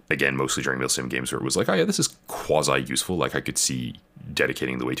 Again, mostly during Milsim games where it was like, oh yeah, this is quasi-useful. Like I could see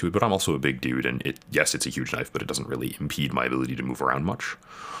dedicating the way to it, but I'm also a big dude, and yes, it's a huge knife, but it doesn't really impede my ability to move around much.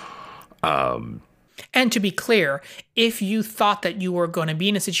 And to be clear, if you thought that you were going to be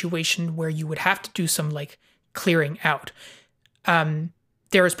in a situation where you would have to do some like clearing out,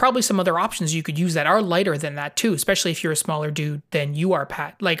 there is probably some other options you could use that are lighter than that too, especially if you're a smaller dude than you are,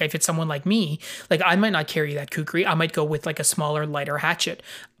 Pat. Like if it's someone like me, like I might not carry that kukri. I might go with like a smaller, lighter hatchet.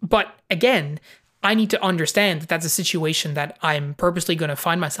 But again, I need to understand that that's a situation that I'm purposely going to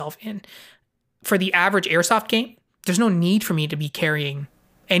find myself in. For the average airsoft game, there's no need for me to be carrying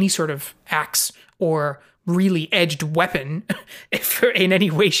any sort of axe or really edged weapon if in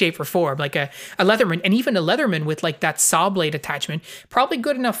any way, shape, or form. Like a Leatherman, and even a Leatherman with like that saw blade attachment, probably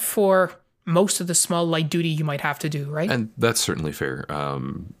good enough for most of the small light duty you might have to do, right? And that's certainly fair.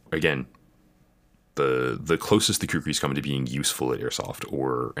 Again, the closest the Kukri's come to being useful at airsoft,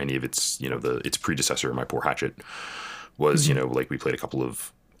 or any of its, its predecessor, My Poor Hatchet, was, like we played a couple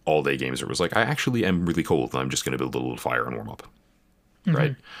of all day games where it was like, I actually am really cold and I'm just going to build a little fire and warm up.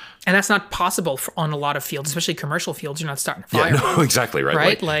 Right. And that's not possible on a lot of fields, especially commercial fields. You're not starting a fire. Yeah, no, exactly. Right.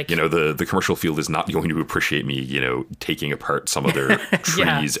 Right. Like the commercial field is not going to appreciate me, taking apart some of their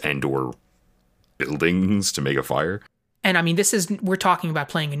trees and or buildings to make a fire. And I mean, we're talking about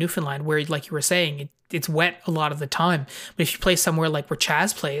playing in Newfoundland where, like you were saying, it's wet a lot of the time. But if you play somewhere like where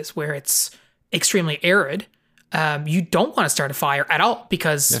Chaz plays, where it's extremely arid, you don't want to start a fire at all,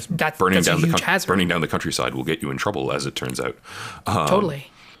 because that's a huge hazard. Burning down the countryside will get you in trouble, as it turns out. Totally.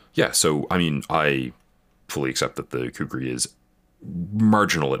 Yeah, so, I mean, I fully accept that the Kukri is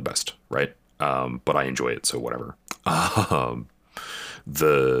marginal at best, right? But I enjoy it, so whatever.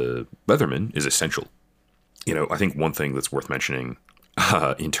 The Leatherman is essential. I think one thing that's worth mentioning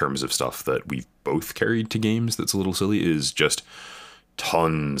in terms of stuff that we've both carried to games that's a little silly is just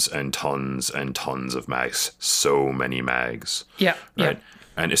tons and tons and tons of mags. So many mags. Yeah. Right.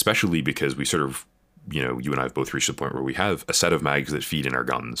 Yeah. And especially because we sort of, you and I have both reached the point where we have a set of mags that feed in our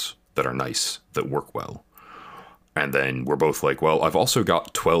guns that are nice, that work well. And then we're both like, well, I've also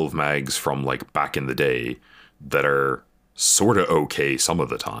got 12 mags from like back in the day that are sort of okay some of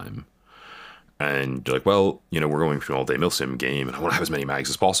the time. And you're like, well, we're going through an all-day milsim game, and I want to have as many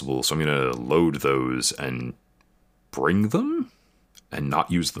mags as possible, so I'm going to load those and bring them and not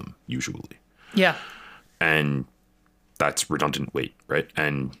use them, usually. Yeah. And that's redundant weight, right?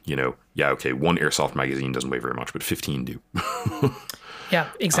 And, okay, one airsoft magazine doesn't weigh very much, but 15 do. Yeah,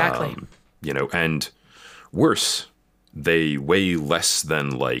 exactly. And worse, they weigh less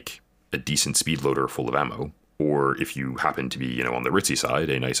than, like, a decent speed loader full of ammo. Or if you happen to be, on the ritzy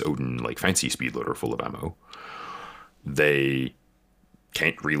side, a nice Odin, like, fancy speed loader full of ammo, they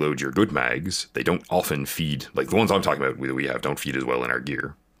can't reload your good mags. They don't often feed, like the ones I'm talking about that we have don't feed as well in our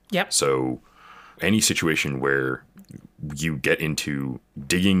gear. Yep. So any situation where you get into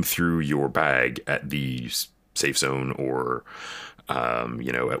digging through your bag at the safe zone or,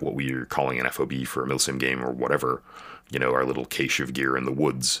 at what we're calling an FOB for a milsim game or whatever, our little cache of gear in the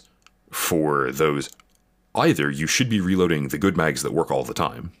woods, for those, either you should be reloading the good mags that work all the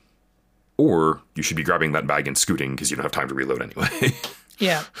time, or you should be grabbing that bag and scooting because you don't have time to reload anyway.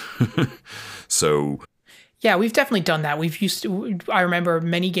 Yeah. So. Yeah, we've definitely done that. I remember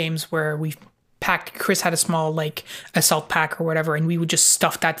many games where Chris had a small like assault pack or whatever, and we would just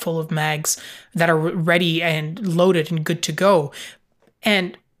stuff that full of mags that are ready and loaded and good to go.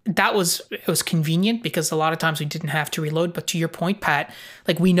 And it was convenient because a lot of times we didn't have to reload. But to your point, Pat,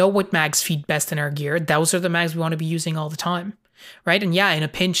 like we know what mags feed best in our gear. Those are the mags we want to be using all the time, right? And yeah, in a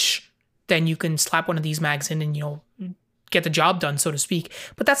pinch, then you can slap one of these mags in and, get the job done, so to speak.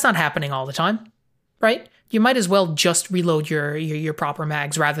 But that's not happening all the time, right? You might as well just reload your proper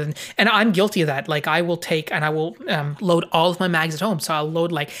mags rather than, and I'm guilty of that. Like I will load all of my mags at home. So I'll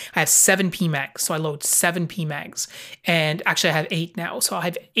load I have 7 PMags. So I load 7 PMags, and actually I have 8 now. So I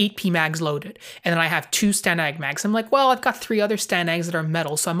have 8 PMags loaded, and then I have 2 Stanag mags. I'm like, well, I've got 3 other Stanags that are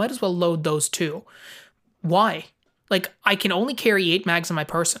metal, so I might as well load those too. Why? Like I can only carry 8 mags on my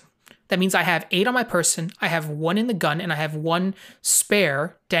person. That means I have 8 on my person, I have 1 in the gun, and I have 1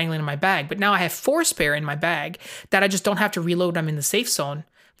 spare dangling in my bag. But now I have 4 spare in my bag that I just don't have to reload. I'm in the safe zone.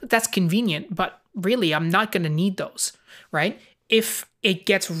 But that's convenient, but really I'm not going to need those, right? If it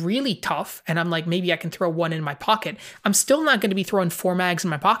gets really tough and I'm like, maybe I can throw 1 in my pocket, I'm still not going to be throwing 4 mags in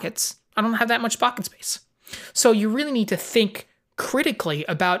my pockets. I don't have that much pocket space. So you really need to think critically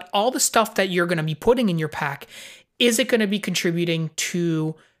about all the stuff that you're going to be putting in your pack. Is it going to be contributing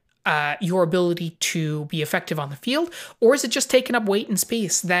to your ability to be effective on the field, or is it just taking up weight and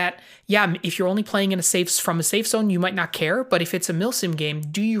space that, yeah, if you're only playing in from a safe zone, you might not care, but if it's a milsim game,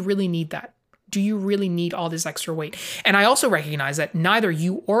 do you really need that? Do you really need all this extra weight? And I also recognize that neither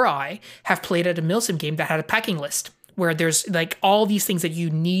you or I have played at a milsim game that had a packing list where there's like all these things that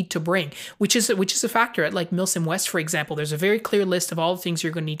you need to bring, which is a factor at like Milsim West, for example. There's a very clear list of all the things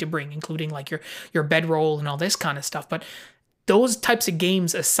you're going to need to bring, including like your bedroll and all this kind of stuff. But those types of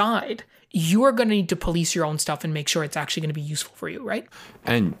games aside, you are going to need to police your own stuff and make sure it's actually going to be useful for you, right?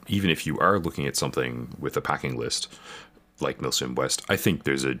 And even if you are looking at something with a packing list like Milsim West, I think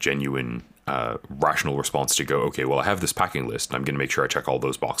there's a genuine rational response to go, okay, well, I have this packing list, and I'm going to make sure I check all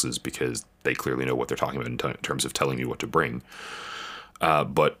those boxes because they clearly know what they're talking about in terms of telling me what to bring.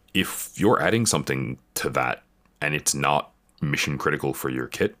 But if you're adding something to that and it's not mission critical for your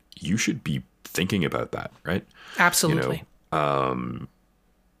kit, you should be thinking about that, right? Absolutely.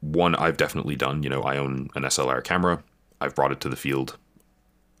 One I've definitely done, I own an SLR camera. I've brought it to the field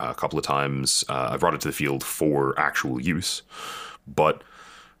a couple of times. I've brought it to the field for actual use, but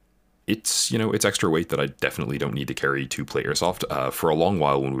it's, it's extra weight that I definitely don't need to carry to play airsoft. For a long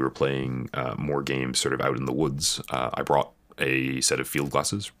while when we were playing more games sort of out in the woods, I brought a set of field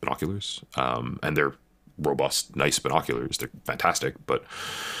glasses, binoculars, and they're robust, nice binoculars. They're fantastic, but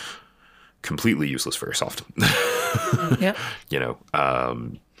completely useless for airsoft. Yeah.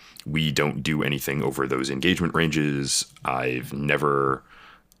 We don't do anything over those engagement ranges. I've never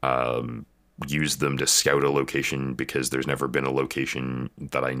used them to scout a location because there's never been a location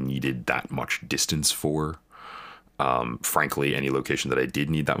that I needed that much distance for. Frankly, any location that I did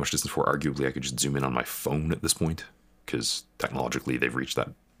need that much distance for, arguably I could just zoom in on my phone at this point because technologically they've reached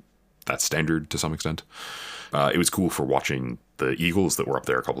that standard to some extent. It was cool for watching the eagles that were up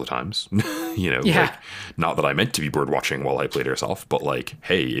there a couple of times. Like, not that I meant to be bird watching while I played airsoft, but like,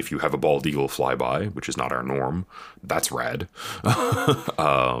 hey, if you have a bald eagle fly by, which is not our norm, that's rad.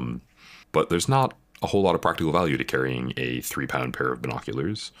 But there's not a whole lot of practical value to carrying a 3-pound pair of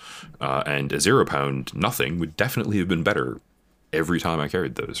binoculars, and a 0-pound nothing would definitely have been better every time I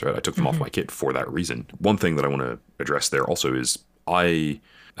carried those, right? I took them off my kit for that reason. One thing that I want to address there also is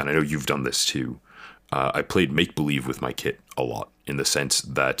and I know you've done this too, I played make-believe with my kit a lot, in the sense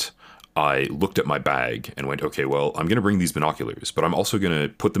that I looked at my bag and went, okay, well, I'm going to bring these binoculars, but I'm also going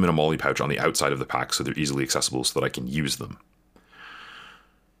to put them in a MOLLE pouch on the outside of the pack so they're easily accessible so that I can use them.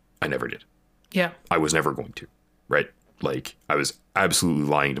 I never did. Yeah. I was never going to, right? Like, I was absolutely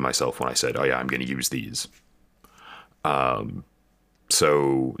lying to myself when I said, oh yeah, I'm going to use these.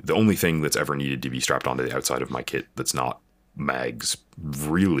 So the only thing that's ever needed to be strapped onto the outside of my kit that's not mags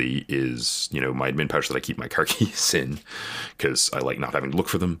really is, my admin pouch that I keep my car keys in because I like not having to look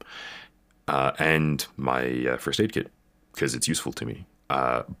for them, and my first aid kit because it's useful to me.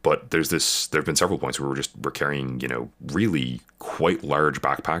 But there have been several points where we're carrying, really quite large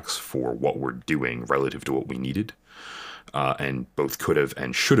backpacks for what we're doing relative to what we needed, and both could have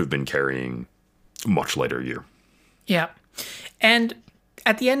and should have been carrying much lighter gear. Yeah. And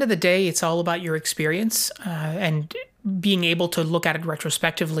at the end of the day, it's all about your experience, and being able to look at it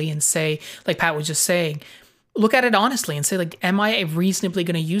retrospectively and say, like Pat was just saying, look at it honestly and say, like, am I reasonably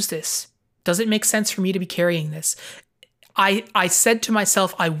going to use this? Does it make sense for me to be carrying this? I said to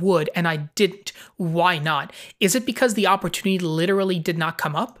myself I would, and I didn't. Why not? Is it because the opportunity literally did not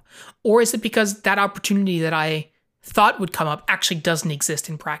come up? Or is it because that opportunity that I thought would come up actually doesn't exist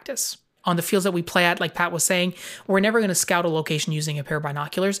in practice? On the fields that we play at, like Pat was saying, we're never going to scout a location using a pair of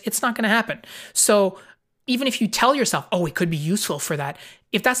binoculars. It's not going to happen. So even if you tell yourself, oh, it could be useful for that,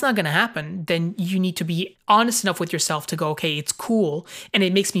 if that's not going to happen, then you need to be honest enough with yourself to go, okay, it's cool, and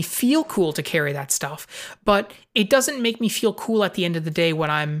it makes me feel cool to carry that stuff, but it doesn't make me feel cool at the end of the day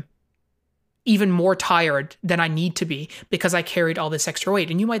when I'm even more tired than I need to be because I carried all this extra weight.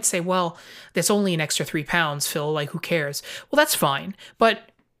 And you might say, well, that's only an extra 3 pounds, Phil, like who cares? Well, that's fine, but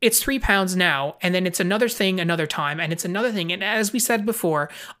it's 3 pounds now, and then it's another thing another time, and it's another thing. And as we said before,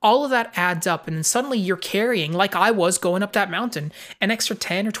 all of that adds up, and then suddenly you're carrying, like I was going up that mountain, an extra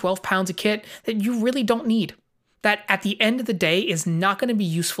 10 or 12 pounds of kit that you really don't need. That at the end of the day is not going to be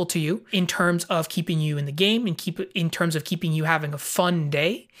useful to you in terms of keeping you in the game and in terms of keeping you having a fun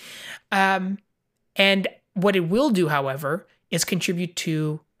day. And what it will do, however, is contribute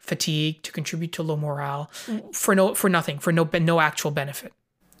to fatigue, to contribute to low morale, for nothing, for no actual benefit.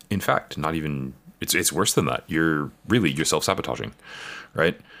 In fact, not even, it's worse than that. You're self-sabotaging,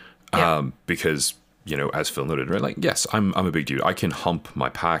 right? Yeah. Because, as Phil noted, right? Like, yes, I'm a big dude. I can hump my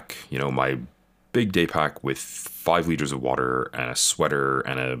pack, my big day pack with 5 liters of water and a sweater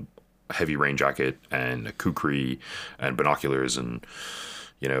and a heavy rain jacket and a kukri and binoculars and,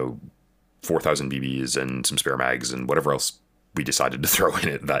 4,000 BBs and some spare mags and whatever else we decided to throw in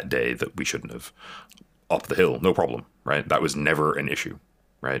it that day that we shouldn't have. Up the hill, no problem, right? That was never an issue.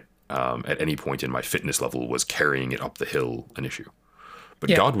 Right? At any point in my fitness level was carrying it up the hill an issue. But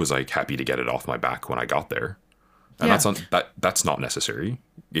yeah. God was like happy to get it off my back when I got there. And that's not necessary.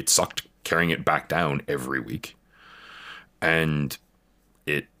 It sucked carrying it back down every week. And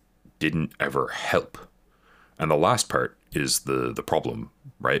it didn't ever help. And the last part is the problem,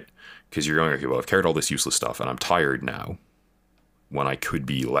 right? Because you're going, okay, well, I've carried all this useless stuff and I'm tired now when I could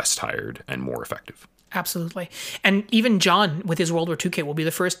be less tired and more effective. Absolutely. And even John, with his World War II kit, will be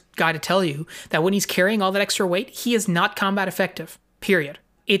the first guy to tell you that when he's carrying all that extra weight, he is not combat effective, period.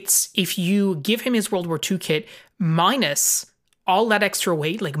 It's if you give him his World War II kit minus all that extra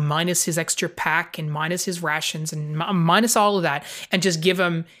weight, like minus his extra pack and minus his rations and minus all of that, and just give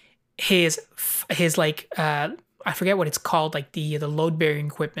him his like, I forget what it's called, like the load bearing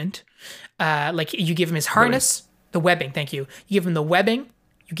equipment. Like you give him his harness, the webbing, thank you. You give him the webbing,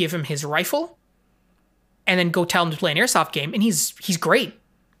 you give him his rifle, and then go tell him to play an airsoft game, and he's great,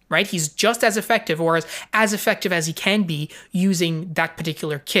 right? He's just as effective, or as effective as he can be using that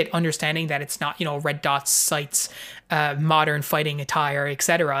particular kit, understanding that it's not, red dots, sights, modern fighting attire,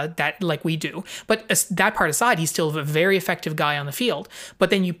 etc., that like we do. But that part aside, he's still a very effective guy on the field. But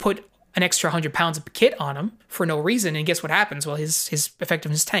then you put an extra 100 pounds of kit on him for no reason, and guess what happens? Well, his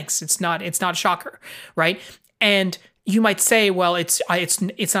effectiveness tanks. It's not a shocker, right? And you might say, well, it's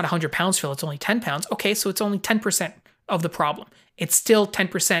not 100 pounds, Phil. It's only 10 pounds. Okay, so it's only 10% of the problem. It's still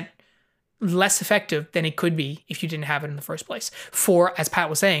 10% less effective than it could be if you didn't have it in the first place. For, as Pat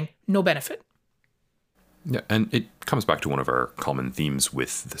was saying, no benefit. Yeah, and it comes back to one of our common themes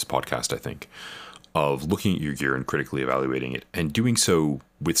with this podcast, I think, of looking at your gear and critically evaluating it, and doing so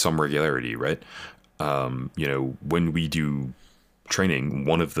with some regularity, right? When we do training,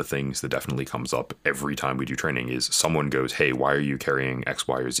 one of the things that definitely comes up every time we do training is someone goes, hey, why are you carrying X,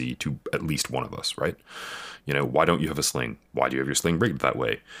 Y, or Z to at least one of us, right? Why don't you have a sling? Why do you have your sling rigged that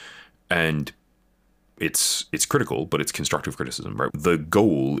way? And it's critical, but it's constructive criticism, right? The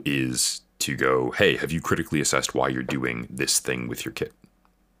goal is to go, hey, have you critically assessed why you're doing this thing with your kit?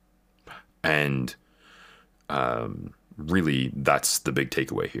 And really, that's the big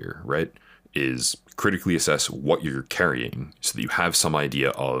takeaway here, right? Is critically assess what you're carrying so that you have some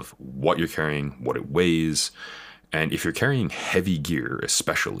idea of what you're carrying, what it weighs. And if you're carrying heavy gear,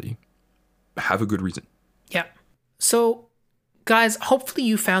 especially, have a good reason. Yeah. So, guys, hopefully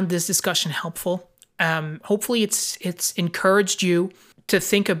you found this discussion helpful. Hopefully it's encouraged you to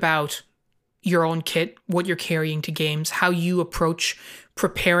think about your own kit, what you're carrying to games, how you approach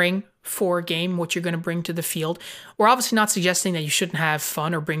preparing for a game, what you're going to bring to the field. We're obviously not suggesting that you shouldn't have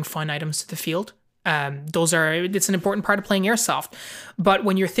fun or bring fun items to the field. It's an important part of playing airsoft. But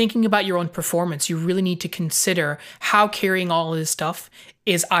when you're thinking about your own performance, you really need to consider how carrying all of this stuff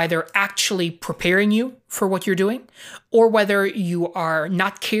is either actually preparing you for what you're doing, or whether you are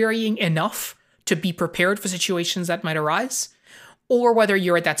not carrying enough to be prepared for situations that might arise, or whether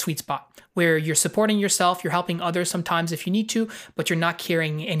you're at that sweet spot where you're supporting yourself, you're helping others sometimes if you need to, but you're not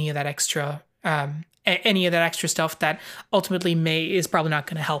carrying any of that extra stuff that ultimately is probably not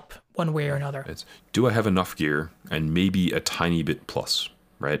going to help one way or another. Do I have enough gear and maybe a tiny bit plus,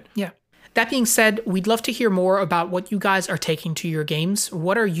 right? Yeah. That being said, we'd love to hear more about what you guys are taking to your games.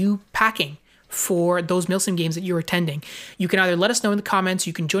 What are you packing for those Milsim games that you're attending? You can either let us know in the comments,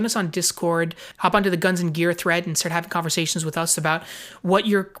 you can join us on Discord, hop onto the Guns and Gear thread and start having conversations with us about what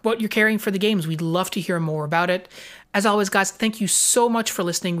you're carrying for the games. We'd love to hear more about it. As always, guys, thank you so much for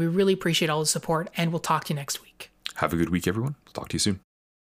listening. We really appreciate all the support, and we'll talk to you next week. Have a good week, everyone. Talk to you soon.